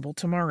accessible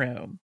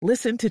tomorrow.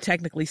 Listen to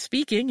Technically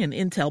Speaking, an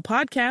Intel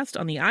podcast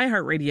on the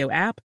iHeartRadio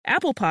app,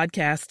 Apple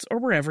Podcasts, or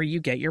wherever you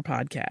get your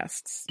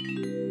podcasts.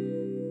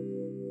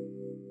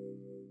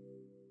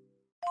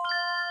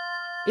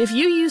 If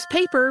you use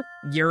paper,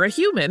 you're a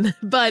human.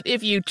 But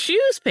if you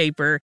choose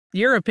paper,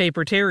 you're a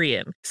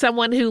papertarian,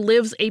 someone who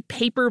lives a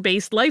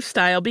paper-based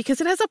lifestyle because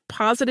it has a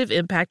positive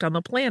impact on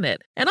the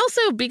planet. And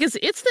also because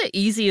it's the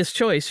easiest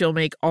choice you'll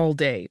make all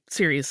day.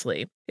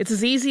 Seriously. It's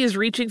as easy as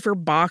reaching for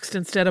boxed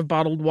instead of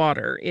bottled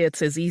water.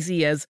 It's as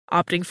easy as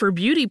opting for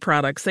beauty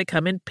products that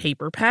come in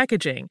paper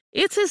packaging.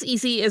 It's as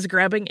easy as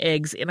grabbing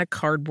eggs in a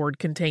cardboard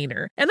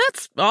container. And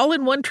that's all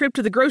in one trip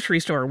to the grocery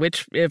store,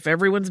 which, if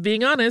everyone's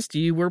being honest,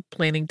 you were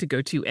planning to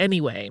go to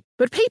anyway.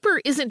 But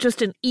paper isn't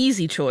just an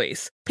easy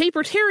choice.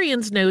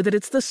 Papertarians know that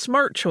it's the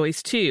smart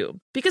choice, too.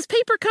 Because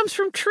paper comes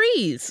from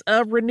trees,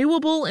 a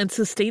renewable and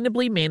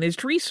sustainably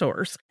managed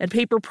resource. And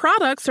paper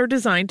products are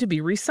designed to be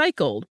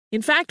recycled.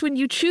 In fact, when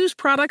you choose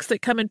products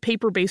that come in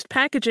paper-based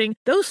packaging,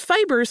 those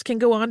fibers can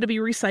go on to be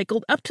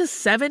recycled up to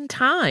 7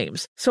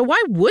 times. So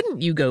why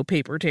wouldn't you go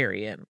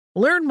papertarian?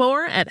 Learn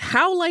more at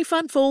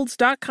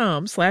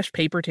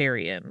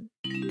howlifeunfolds.com/papertarian.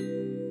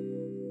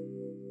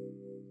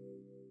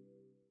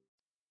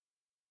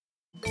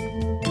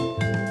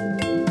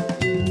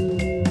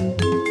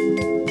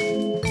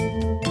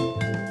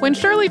 When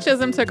Shirley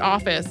Chisholm took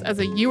office as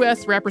a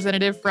U.S.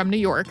 representative from New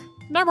York,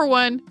 number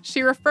one,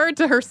 she referred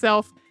to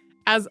herself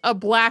as a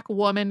Black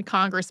woman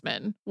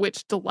congressman,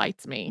 which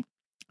delights me.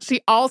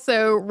 She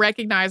also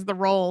recognized the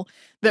role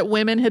that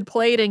women had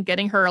played in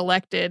getting her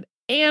elected,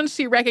 and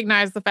she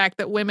recognized the fact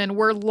that women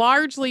were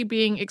largely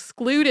being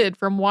excluded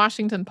from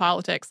Washington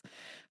politics.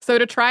 So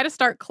to try to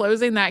start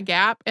closing that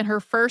gap, in her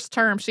first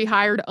term, she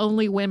hired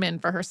only women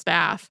for her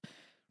staff.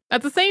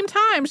 At the same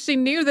time, she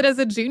knew that as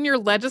a junior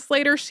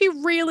legislator, she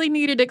really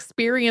needed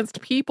experienced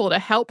people to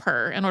help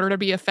her in order to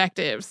be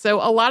effective.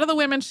 So a lot of the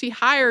women she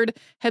hired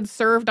had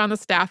served on the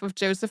staff of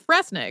Joseph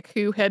Resnick,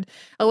 who had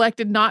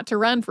elected not to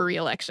run for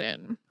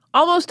re-election.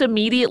 Almost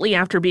immediately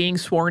after being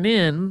sworn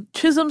in,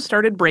 Chisholm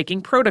started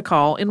breaking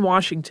protocol in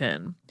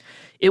Washington.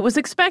 It was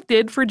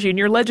expected for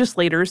junior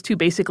legislators to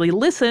basically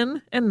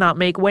listen and not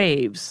make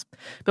waves.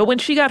 But when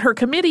she got her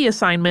committee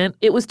assignment,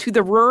 it was to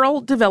the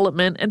Rural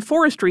Development and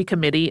Forestry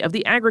Committee of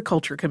the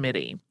Agriculture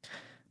Committee.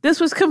 This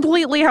was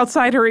completely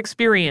outside her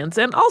experience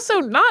and also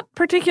not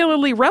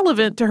particularly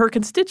relevant to her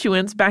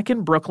constituents back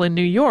in Brooklyn,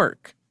 New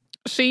York.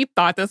 She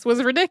thought this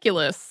was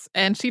ridiculous,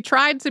 and she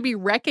tried to be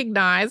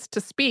recognized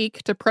to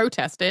speak, to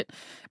protest it.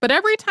 But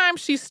every time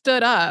she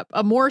stood up,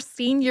 a more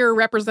senior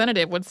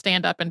representative would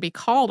stand up and be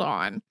called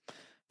on.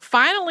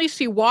 Finally,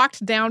 she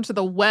walked down to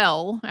the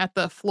well at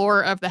the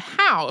floor of the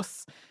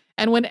House,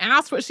 and when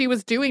asked what she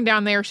was doing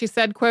down there, she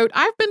said, quote,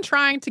 "I've been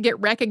trying to get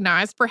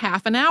recognized for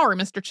half an hour,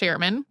 Mr.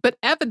 Chairman, but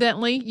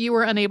evidently you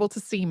were unable to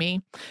see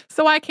me,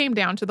 so I came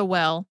down to the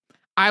well.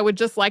 I would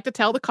just like to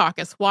tell the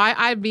caucus why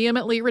I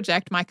vehemently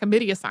reject my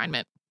committee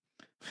assignment."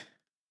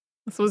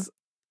 This was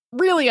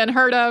really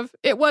unheard of.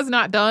 It was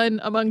not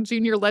done among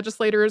junior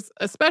legislators,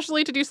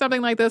 especially to do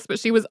something like this, but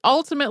she was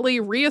ultimately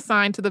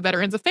reassigned to the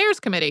Veterans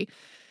Affairs Committee.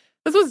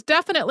 This was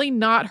definitely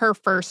not her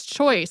first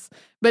choice,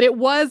 but it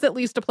was at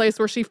least a place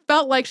where she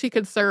felt like she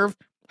could serve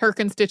her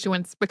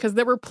constituents because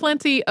there were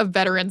plenty of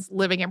veterans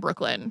living in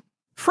Brooklyn.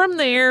 From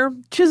there,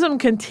 Chisholm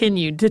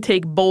continued to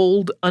take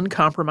bold,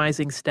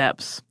 uncompromising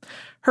steps.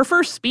 Her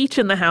first speech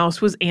in the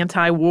House was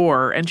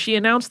anti-war, and she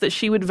announced that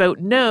she would vote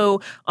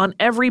no on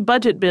every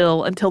budget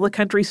bill until the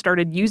country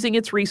started using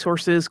its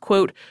resources,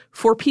 quote,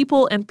 "for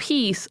people and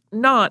peace,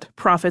 not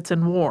profits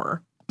and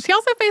war." She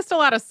also faced a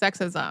lot of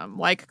sexism,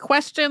 like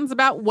questions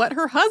about what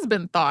her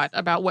husband thought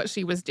about what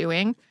she was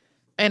doing,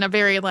 in a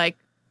very like,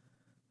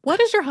 "What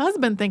does your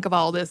husband think of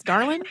all this,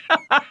 darling?"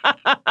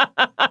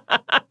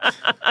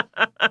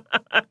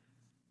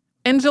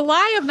 In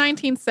July of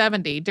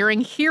 1970,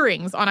 during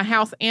hearings on a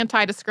House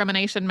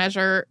anti-discrimination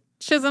measure,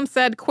 Chisholm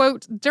said,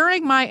 quote,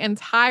 "During my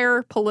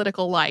entire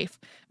political life,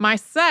 my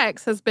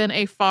sex has been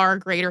a far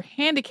greater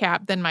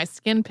handicap than my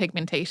skin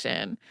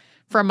pigmentation.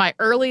 From my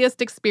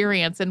earliest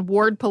experience in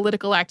ward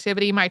political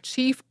activity, my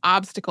chief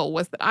obstacle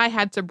was that I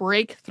had to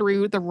break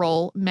through the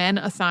role men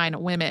assign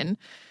women.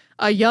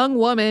 A young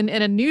woman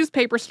in a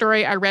newspaper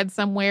story I read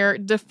somewhere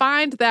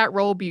defined that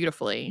role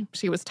beautifully.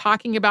 She was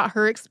talking about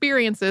her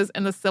experiences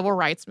in the civil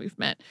rights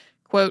movement.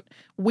 Quote,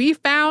 "We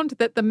found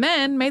that the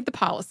men made the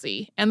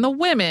policy and the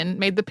women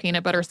made the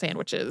peanut butter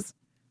sandwiches."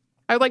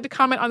 I would like to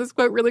comment on this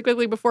quote really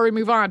quickly before we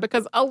move on,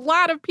 because a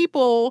lot of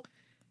people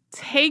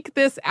take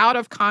this out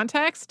of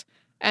context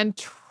and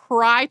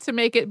try to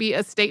make it be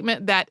a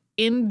statement that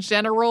in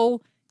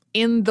general,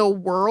 in the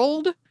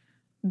world,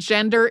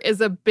 gender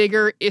is a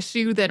bigger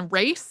issue than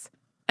race.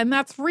 And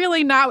that's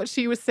really not what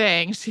she was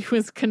saying. She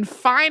was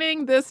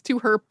confining this to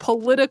her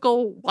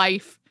political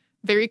life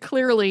very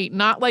clearly,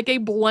 not like a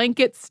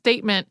blanket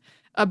statement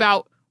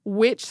about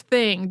which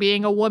thing,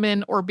 being a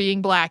woman or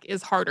being Black,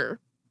 is harder.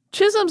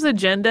 Chisholm's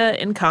agenda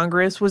in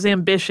Congress was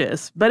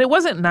ambitious, but it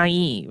wasn't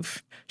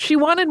naive. She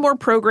wanted more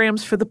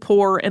programs for the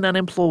poor and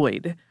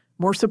unemployed,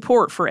 more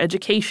support for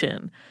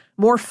education,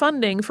 more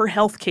funding for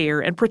health care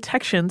and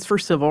protections for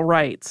civil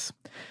rights.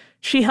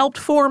 She helped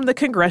form the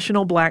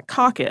Congressional Black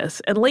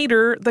Caucus and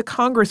later the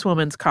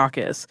Congresswomen's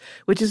Caucus,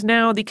 which is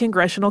now the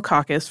Congressional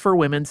Caucus for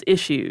Women's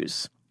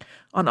Issues.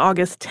 On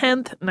August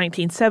 10,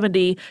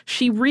 1970,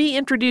 she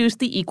reintroduced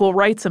the Equal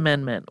Rights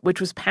Amendment,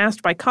 which was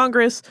passed by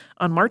Congress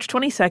on March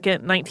 22,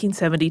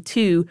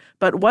 1972,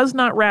 but was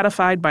not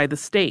ratified by the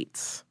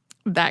states.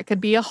 That could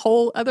be a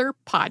whole other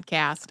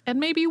podcast, and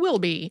maybe will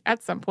be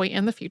at some point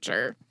in the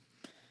future.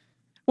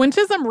 When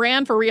Chisholm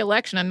ran for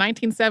re-election in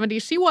 1970,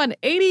 she won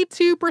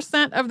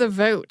 82% of the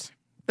vote.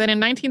 Then in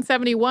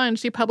 1971,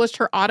 she published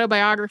her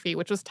autobiography,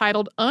 which was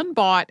titled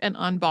Unbought and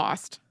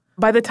Unbossed.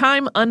 By the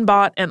time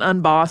Unbought and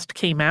Unbossed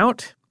came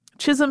out,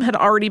 Chisholm had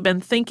already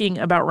been thinking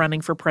about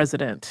running for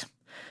president.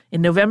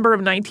 In November of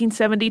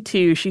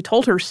 1972, she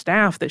told her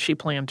staff that she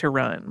planned to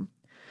run.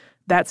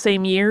 That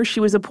same year, she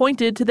was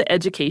appointed to the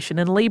Education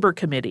and Labor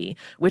Committee,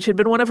 which had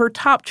been one of her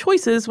top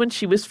choices when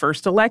she was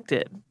first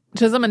elected.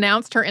 Chisholm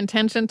announced her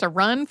intention to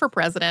run for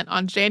president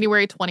on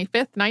January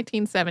 25th,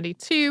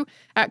 1972,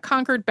 at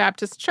Concord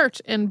Baptist Church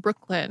in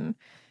Brooklyn.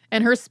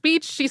 In her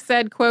speech, she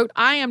said, quote,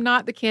 "I am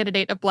not the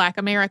candidate of Black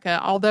America,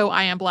 although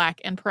I am Black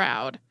and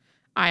proud.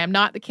 I am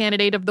not the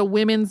candidate of the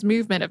women's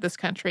movement of this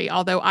country,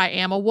 although I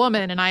am a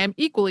woman and I am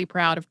equally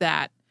proud of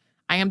that.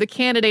 I am the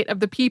candidate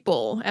of the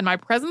people, and my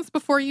presence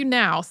before you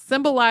now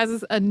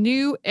symbolizes a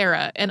new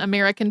era in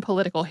American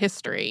political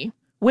history."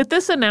 With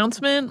this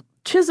announcement,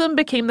 Chisholm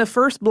became the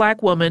first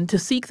Black woman to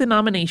seek the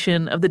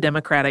nomination of the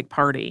Democratic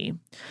Party.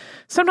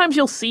 Sometimes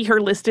you'll see her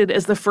listed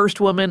as the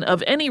first woman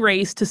of any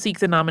race to seek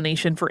the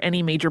nomination for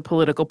any major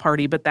political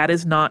party, but that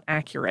is not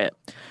accurate.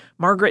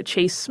 Margaret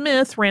Chase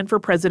Smith ran for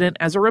president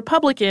as a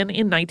Republican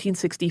in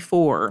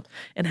 1964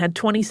 and had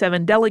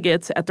 27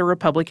 delegates at the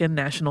Republican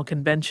National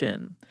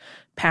Convention.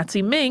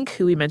 Patsy Mink,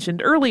 who we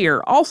mentioned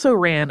earlier, also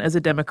ran as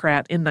a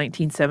Democrat in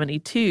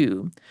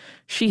 1972.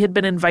 She had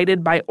been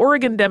invited by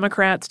Oregon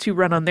Democrats to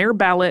run on their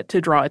ballot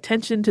to draw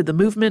attention to the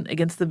movement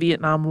against the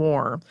Vietnam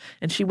War,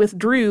 and she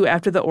withdrew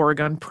after the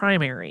Oregon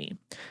primary.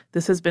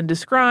 This has been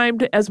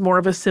described as more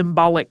of a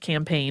symbolic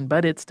campaign,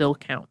 but it still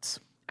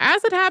counts.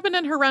 As it happened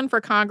in her run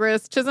for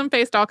Congress, Chisholm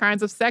faced all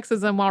kinds of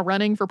sexism while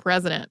running for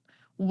president.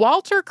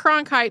 Walter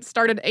Cronkite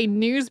started a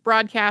news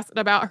broadcast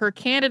about her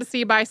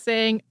candidacy by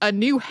saying a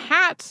new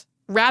hat,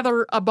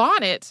 rather a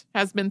bonnet,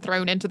 has been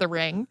thrown into the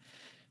ring.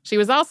 She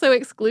was also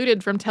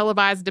excluded from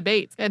televised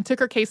debates and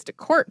took her case to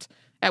court,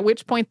 at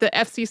which point the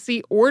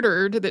FCC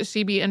ordered that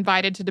she be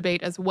invited to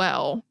debate as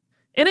well.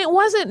 And it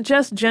wasn't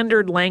just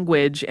gendered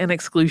language and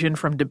exclusion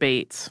from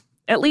debates.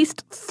 At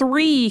least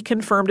 3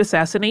 confirmed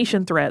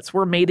assassination threats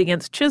were made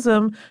against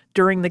Chisholm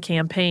during the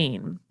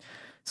campaign.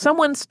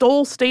 Someone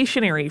stole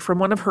stationery from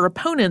one of her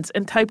opponents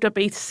and typed up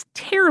a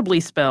terribly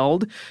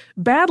spelled,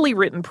 badly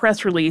written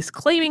press release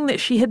claiming that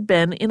she had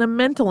been in a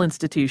mental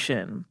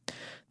institution.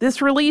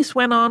 This release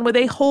went on with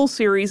a whole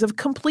series of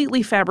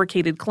completely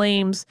fabricated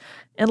claims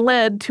and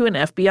led to an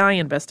FBI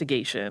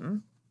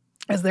investigation.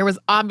 As there was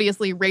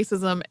obviously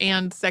racism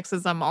and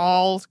sexism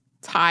all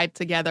tied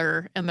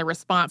together in the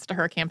response to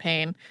her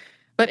campaign.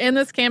 But in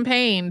this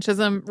campaign,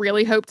 Chisholm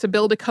really hoped to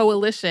build a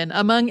coalition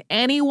among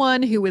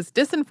anyone who was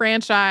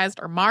disenfranchised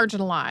or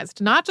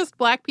marginalized, not just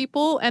Black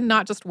people and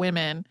not just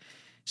women.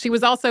 She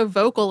was also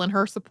vocal in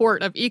her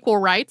support of equal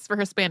rights for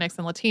Hispanics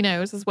and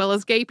Latinos, as well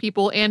as gay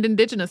people and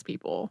Indigenous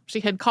people.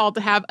 She had called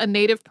to have a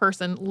Native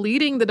person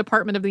leading the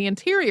Department of the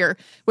Interior,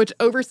 which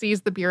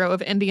oversees the Bureau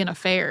of Indian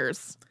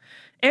Affairs.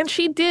 And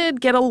she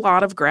did get a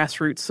lot of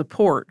grassroots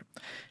support.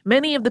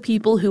 Many of the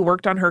people who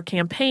worked on her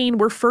campaign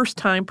were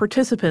first-time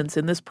participants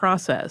in this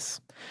process.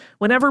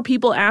 Whenever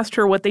people asked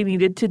her what they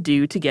needed to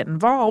do to get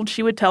involved,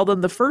 she would tell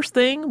them the first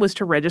thing was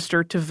to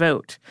register to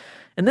vote.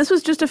 And this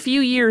was just a few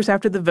years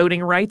after the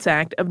Voting Rights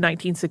Act of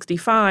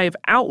 1965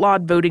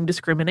 outlawed voting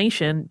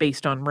discrimination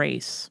based on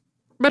race.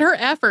 But her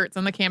efforts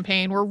in the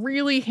campaign were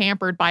really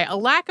hampered by a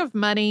lack of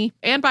money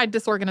and by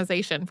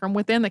disorganization from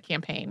within the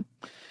campaign.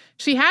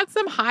 She had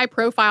some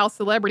high-profile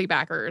celebrity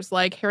backers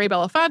like Harry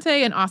Belafonte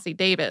and Ossie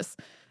Davis,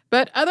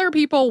 but other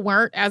people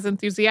weren't as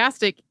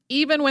enthusiastic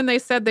even when they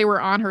said they were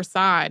on her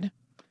side.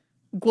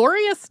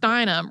 Gloria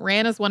Steinem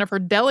ran as one of her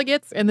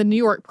delegates in the New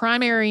York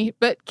primary,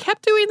 but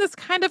kept doing this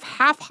kind of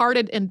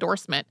half-hearted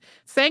endorsement,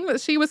 saying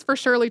that she was for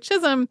Shirley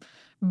Chisholm,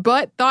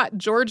 but thought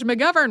George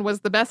McGovern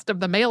was the best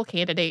of the male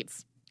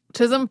candidates.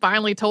 Chisholm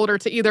finally told her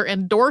to either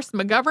endorse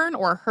McGovern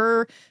or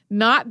her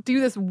not do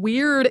this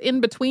weird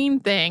in-between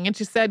thing. And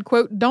she said,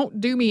 quote,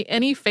 "Don't do me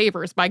any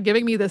favors by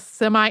giving me this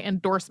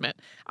semi-endorsement.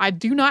 I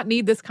do not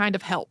need this kind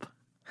of help."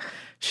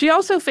 She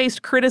also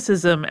faced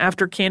criticism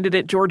after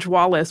candidate George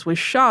Wallace was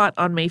shot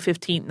on May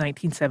 15,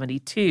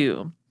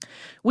 1972.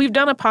 We've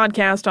done a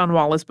podcast on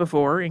Wallace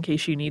before, in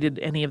case you needed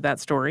any of that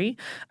story.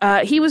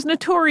 He was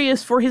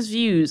notorious for his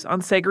views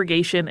on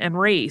segregation and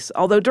race,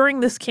 although during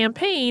this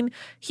campaign,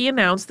 he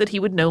announced that he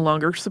would no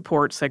longer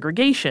support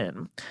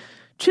segregation.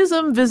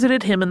 Chisholm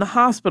visited him in the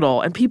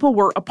hospital, and people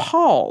were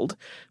appalled,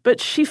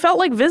 but she felt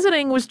like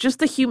visiting was just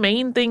the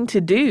humane thing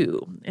to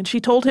do. And she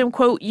told him,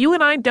 quote, "You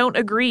and I don't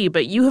agree,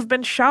 but you have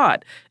been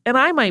shot, and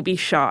I might be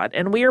shot,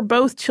 and we are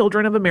both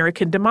children of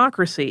American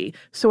democracy,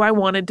 so I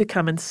wanted to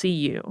come and see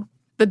you."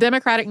 The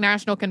Democratic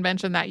National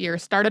Convention that year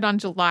started on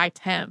July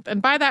 10th,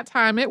 and by that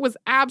time, it was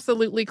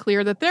absolutely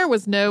clear that there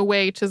was no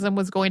way Chisholm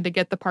was going to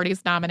get the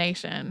party's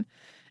nomination.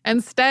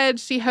 Instead,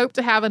 she hoped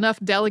to have enough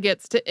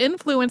delegates to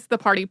influence the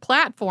party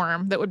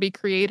platform that would be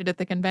created at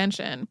the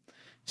convention.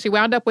 She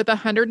wound up with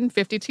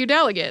 152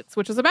 delegates,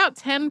 which was about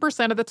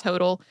 10% of the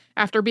total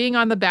after being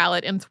on the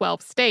ballot in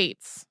 12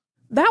 states.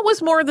 That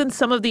was more than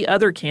some of the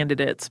other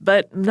candidates,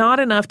 but not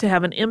enough to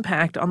have an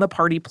impact on the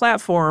party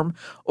platform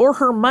or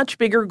her much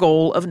bigger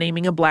goal of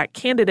naming a Black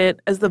candidate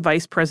as the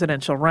vice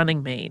presidential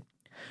running mate.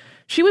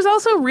 She was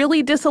also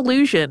really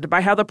disillusioned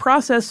by how the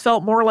process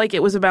felt more like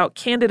it was about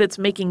candidates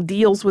making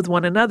deals with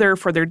one another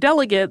for their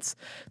delegates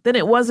than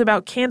it was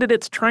about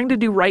candidates trying to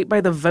do right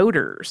by the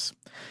voters.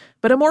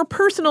 But a more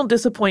personal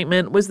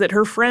disappointment was that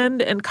her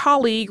friend and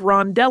colleague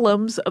Ron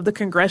Dellums of the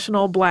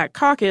Congressional Black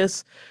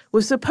Caucus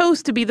was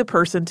supposed to be the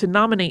person to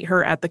nominate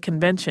her at the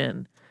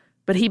convention,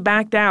 but he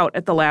backed out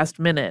at the last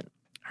minute.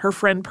 Her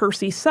friend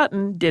Percy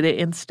Sutton did it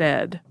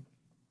instead.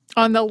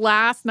 On the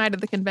last night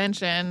of the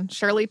convention,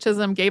 Shirley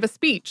Chisholm gave a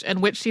speech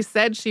in which she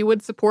said she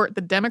would support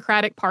the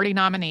Democratic Party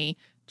nominee,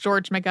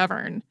 George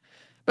McGovern.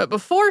 But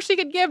before she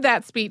could give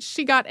that speech,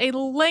 she got a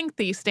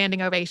lengthy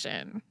standing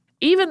ovation.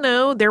 Even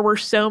though there were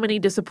so many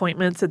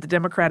disappointments at the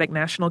Democratic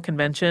National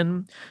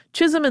Convention,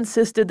 Chisholm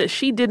insisted that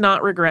she did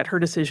not regret her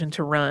decision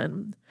to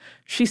run.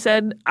 She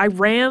said, "I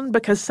ran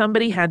because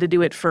somebody had to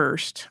do it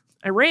first.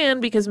 I ran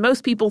because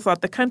most people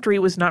thought the country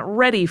was not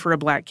ready for a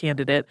black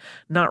candidate,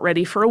 not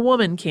ready for a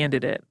woman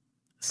candidate.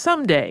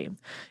 Someday."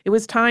 It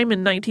was time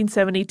in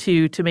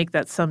 1972 to make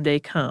that someday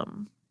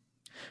come.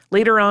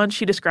 Later on,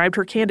 she described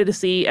her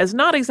candidacy as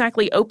not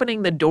exactly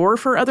opening the door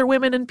for other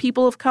women and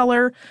people of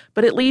color,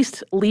 but at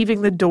least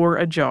leaving the door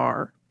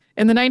ajar.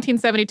 In the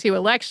 1972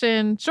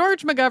 election,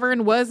 George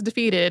McGovern was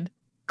defeated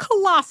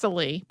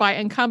colossally by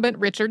incumbent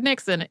Richard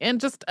Nixon in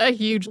just a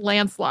huge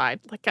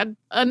landslide, like an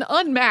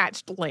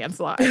unmatched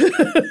landslide.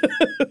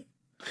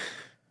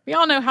 We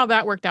all know how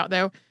that worked out,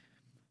 though.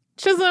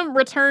 Chisholm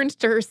returned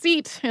to her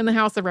seat in the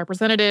House of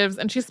Representatives,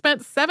 and she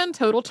spent 7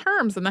 total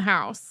terms in the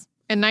House.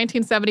 In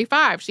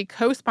 1975, she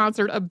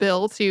co-sponsored a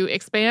bill to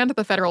expand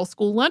the federal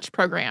school lunch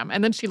program,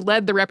 and then she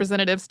led the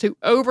representatives to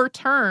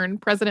overturn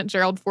President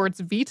Gerald Ford's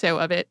veto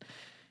of it.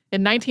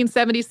 In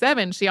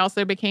 1977, she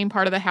also became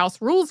part of the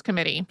House Rules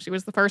Committee. She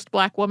was the first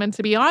black woman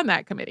to be on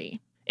that committee.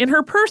 In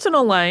her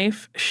personal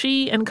life,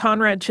 she and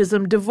Conrad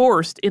Chisholm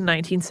divorced in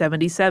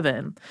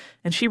 1977,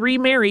 and she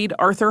remarried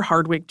Arthur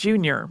Hardwick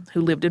Jr.,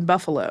 who lived in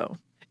Buffalo.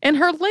 In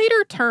her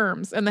later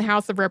terms in the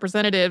House of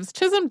Representatives,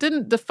 Chisholm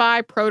didn't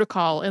defy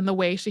protocol in the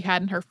way she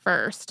had in her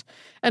first.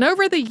 And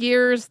over the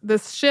years,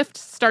 this shift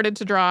started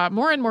to draw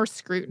more and more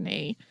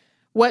scrutiny.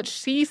 What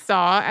she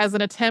saw as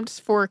an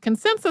attempt for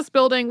consensus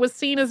building was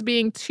seen as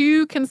being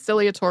too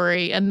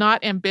conciliatory and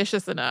not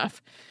ambitious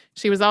enough.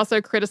 She was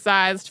also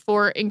criticized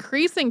for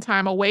increasing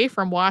time away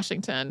from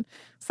Washington.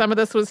 Some of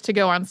this was to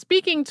go on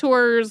speaking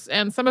tours,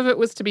 and some of it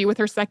was to be with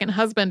her second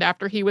husband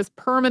after he was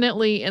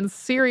permanently and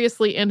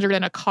seriously injured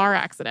in a car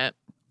accident.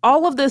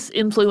 All of this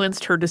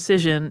influenced her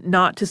decision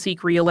not to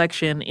seek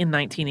re-election in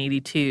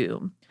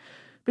 1982.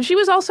 But she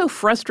was also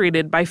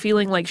frustrated by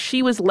feeling like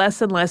she was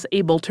less and less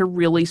able to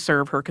really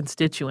serve her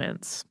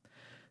constituents.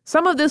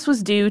 Some of this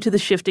was due to the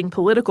shifting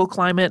political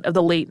climate of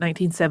the late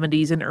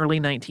 1970s and early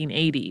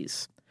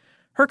 1980s.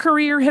 Her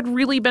career had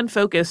really been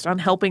focused on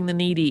helping the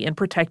needy and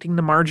protecting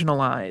the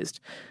marginalized.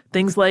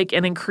 Things like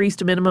an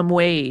increased minimum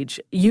wage,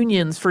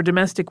 unions for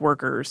domestic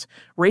workers,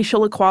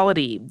 racial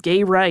equality,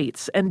 gay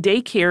rights, and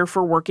daycare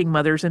for working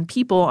mothers and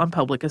people on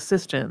public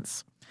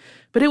assistance.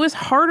 But it was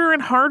harder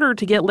and harder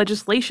to get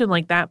legislation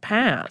like that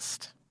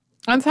passed.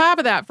 On top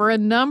of that, for a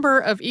number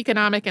of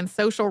economic and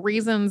social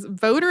reasons,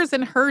 voters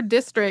in her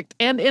district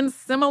and in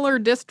similar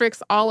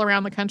districts all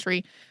around the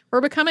country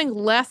were becoming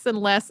less and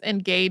less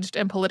engaged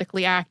and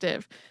politically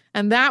active.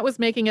 And that was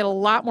making it a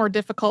lot more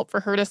difficult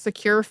for her to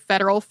secure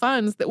federal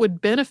funds that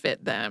would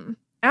benefit them.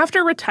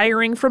 After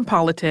retiring from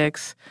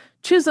politics,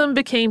 Chisholm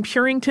became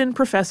Purington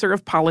Professor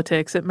of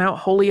Politics at Mount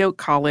Holyoke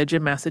College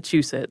in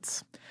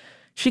Massachusetts.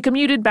 She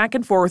commuted back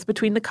and forth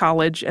between the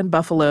college and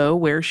Buffalo,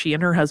 where she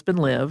and her husband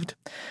lived,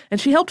 and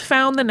she helped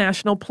found the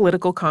National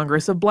Political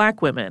Congress of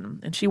Black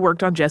Women, and she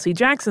worked on Jesse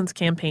Jackson's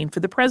campaign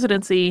for the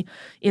presidency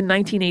in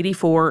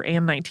 1984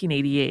 and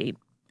 1988.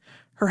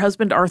 Her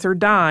husband Arthur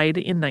died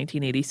in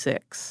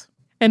 1986.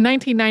 In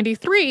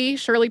 1993,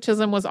 Shirley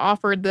Chisholm was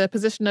offered the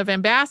position of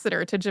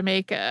ambassador to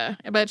Jamaica,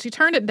 but she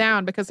turned it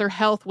down because her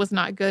health was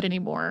not good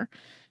anymore.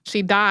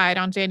 She died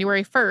on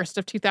January 1st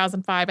of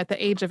 2005 at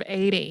the age of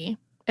 80.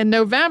 In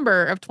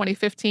November of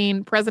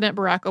 2015, President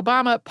Barack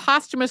Obama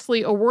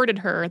posthumously awarded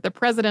her the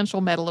Presidential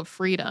Medal of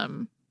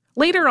Freedom.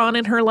 Later on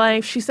in her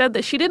life, she said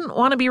that she didn't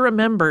want to be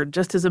remembered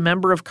just as a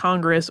member of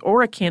Congress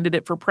or a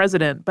candidate for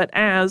president, but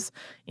as,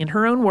 in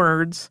her own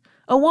words,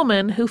 a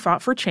woman who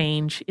fought for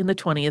change in the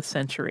 20th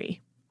century.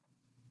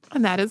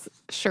 And that is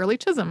Shirley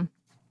Chisholm.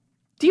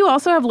 Do you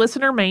also have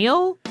listener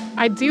mail?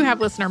 I do have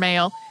listener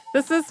mail.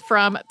 This is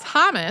from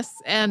Thomas,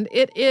 and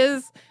it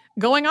is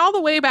going all the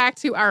way back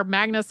to our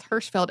Magnus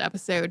Hirschfeld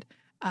episode.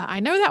 I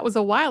know that was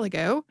a while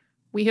ago.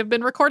 We have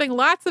been recording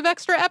lots of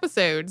extra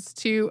episodes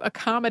to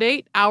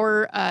accommodate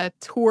our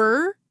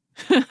tour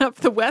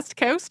of the West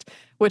Coast,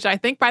 which I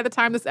think by the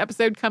time this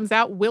episode comes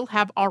out will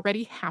have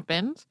already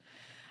happened.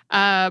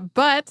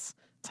 But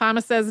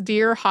Thomas says,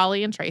 "Dear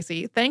Holly and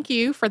Tracy, thank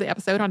you for the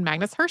episode on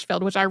Magnus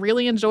Hirschfeld, which I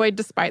really enjoyed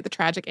despite the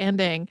tragic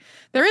ending.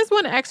 There is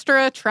one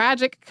extra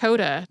tragic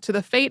coda to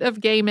the fate of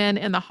gay men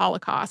in the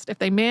Holocaust if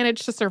they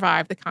managed to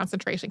survive the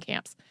concentration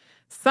camps.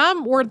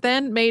 Some were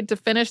then made to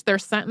finish their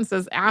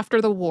sentences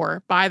after the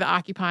war by the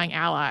occupying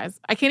Allies.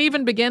 I can't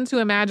even begin to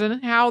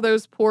imagine how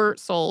those poor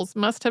souls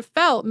must have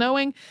felt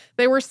knowing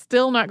they were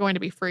still not going to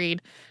be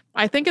freed.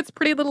 I think it's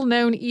pretty little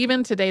known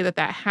even today that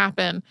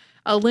happened.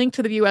 A link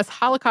to the U.S.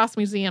 Holocaust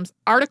Museum's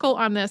article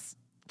on this.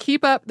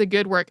 Keep up the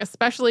good work,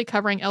 especially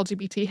covering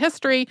LGBT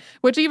history,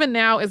 which even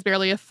now is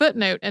barely a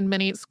footnote in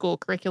many school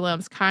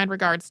curriculums. Kind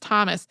regards,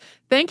 Thomas."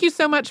 Thank you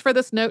so much for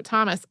this note,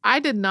 Thomas. I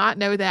did not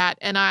know that,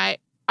 and I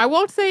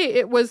won't say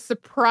it was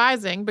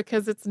surprising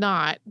because it's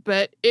not,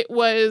 but it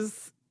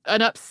was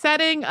an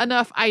upsetting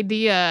enough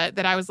idea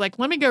that I was like,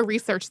 let me go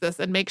research this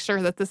and make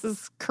sure that this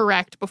is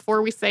correct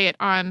before we say it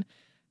on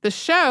the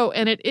show,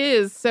 and it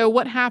is. So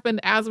what happened,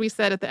 as we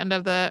said at the end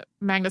of the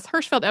Magnus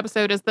Hirschfeld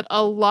episode, is that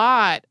a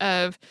lot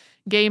of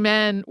gay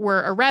men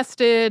were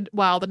arrested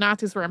while the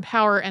Nazis were in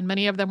power, and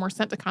many of them were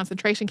sent to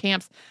concentration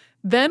camps.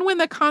 Then when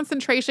the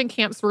concentration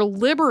camps were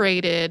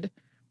liberated,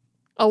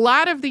 a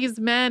lot of these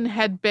men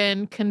had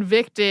been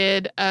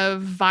convicted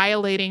of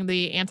violating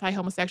the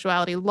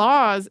anti-homosexuality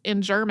laws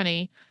in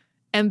Germany,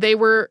 and they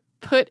were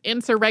put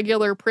into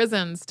regular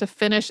prisons to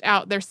finish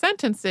out their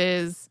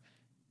sentences,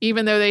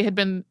 even though they had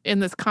been in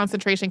this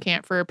concentration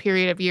camp for a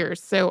period of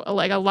years. So,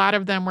 like, a lot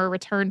of them were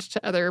returned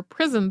to other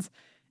prisons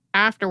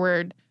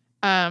afterward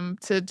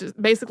to just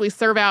basically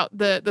serve out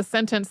the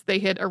sentence they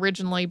had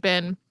originally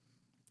been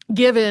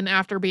given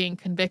after being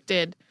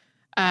convicted,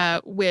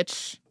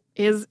 which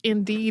is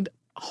indeed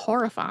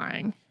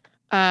horrifying.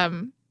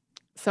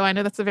 So I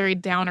know that's a very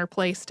downer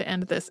place to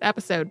end this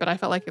episode, but I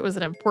felt like it was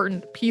an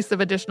important piece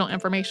of additional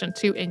information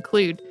to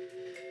include.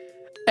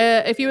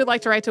 If you would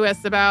like to write to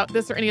us about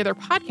this or any other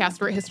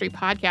podcast, we're at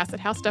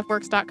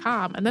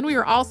historypodcast@howstuffworks.com. And then we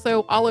are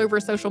also all over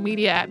social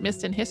media at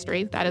Missed in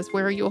History. That is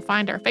where you will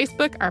find our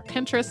Facebook, our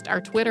Pinterest, our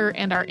Twitter,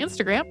 and our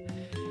Instagram.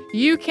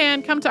 You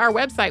can come to our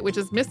website, which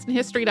is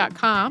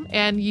missedinhistory.com,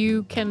 and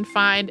you can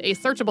find a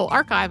searchable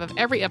archive of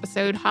every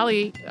episode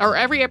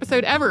every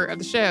episode ever of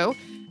the show,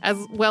 as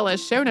well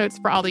as show notes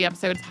for all the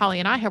episodes Holly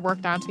and I have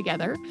worked on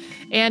together.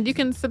 And you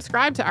can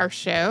subscribe to our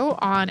show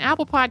on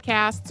Apple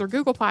Podcasts or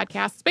Google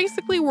Podcasts,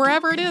 basically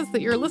wherever it is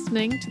that you're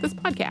listening to this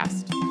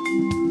podcast.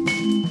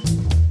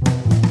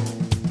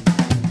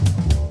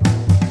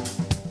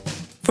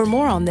 For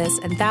more on this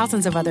and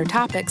thousands of other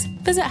topics,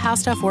 visit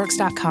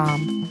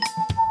howstuffworks.com.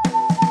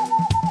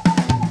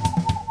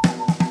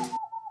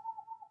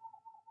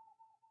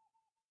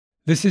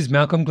 This is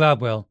Malcolm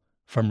Gladwell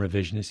from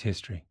Revisionist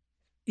History.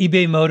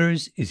 eBay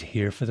Motors is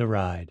here for the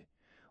ride.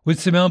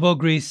 With some elbow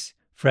grease,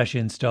 fresh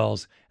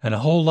installs, and a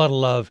whole lot of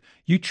love,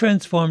 you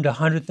transformed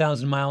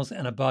 100,000 miles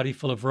and a body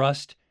full of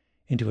rust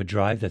into a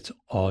drive that's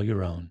all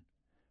your own.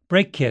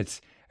 Brake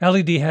kits,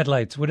 LED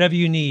headlights, whatever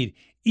you need,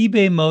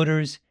 eBay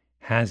Motors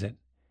has it.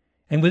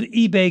 And with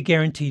eBay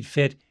Guaranteed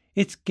Fit,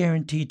 it's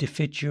guaranteed to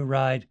fit your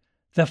ride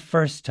the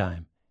first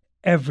time,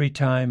 every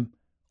time,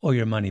 or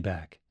your money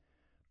back.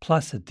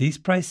 Plus, at these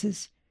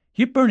prices,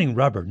 you're burning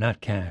rubber,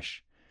 not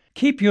cash.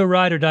 Keep your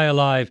ride or die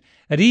alive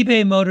at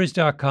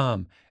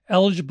ebaymotors.com.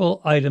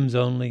 Eligible items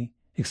only.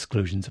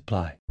 Exclusions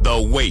apply. The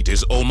wait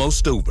is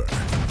almost over.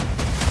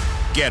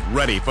 Get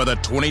ready for the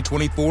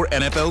 2024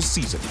 NFL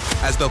season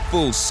as the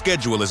full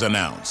schedule is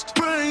announced.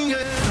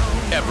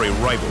 Every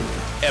rivalry,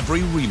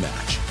 every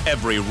rematch,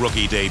 every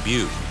rookie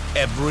debut,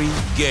 every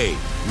game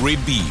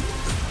revealed.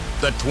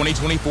 The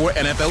 2024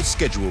 NFL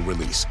schedule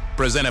release,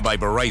 presented by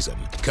Verizon,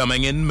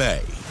 coming in May.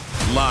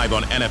 Live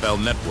on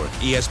NFL Network,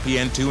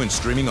 ESPN2, and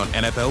streaming on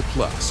NFL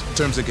Plus.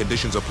 Terms and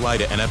conditions apply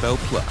to NFL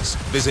Plus.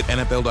 Visit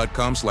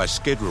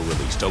NFL.com/schedule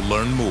release to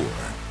learn more.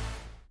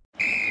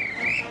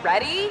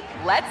 Ready?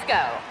 Let's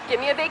go. Give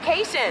me a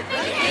vacation.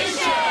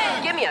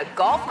 Vacation! Give me a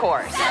golf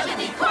course.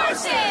 70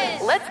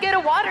 courses! Let's get a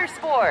water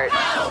sport.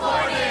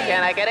 Paddleboarding!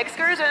 Can I get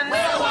excursions?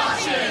 Whale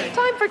watching!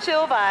 Time for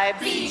chill vibes.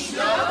 Beach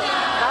yoga!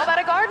 How about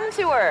a garden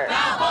tour?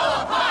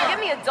 Balboa Park! Give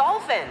me a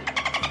dolphin.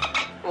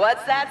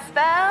 What's that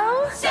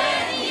spell?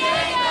 San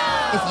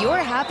Diego! If you're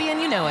happy and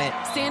you know it,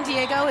 San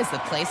Diego is the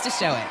place to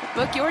show it.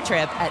 Book your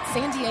trip at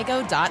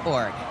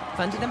sandiego.org.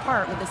 Funded in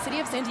part with the City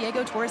of San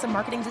Diego Tourism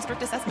Marketing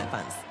District Assessment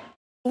Funds.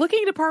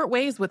 Looking to part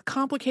ways with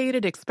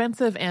complicated,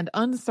 expensive, and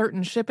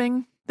uncertain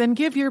shipping? Then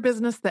give your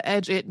business the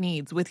edge it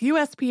needs with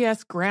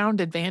USPS Ground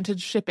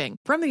Advantage shipping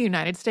from the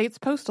United States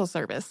Postal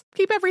Service.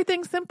 Keep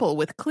everything simple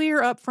with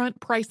clear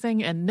upfront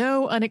pricing and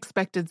no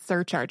unexpected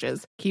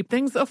surcharges. Keep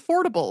things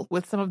affordable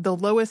with some of the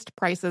lowest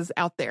prices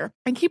out there.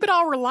 And keep it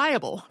all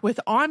reliable with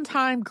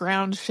on-time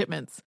ground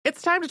shipments.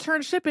 It's time to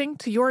turn shipping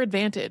to your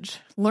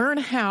advantage. Learn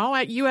how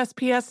at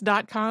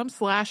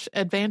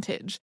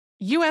USPS.com/advantage.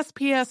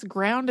 USPS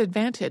Ground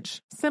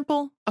Advantage.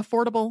 Simple,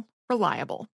 affordable, reliable.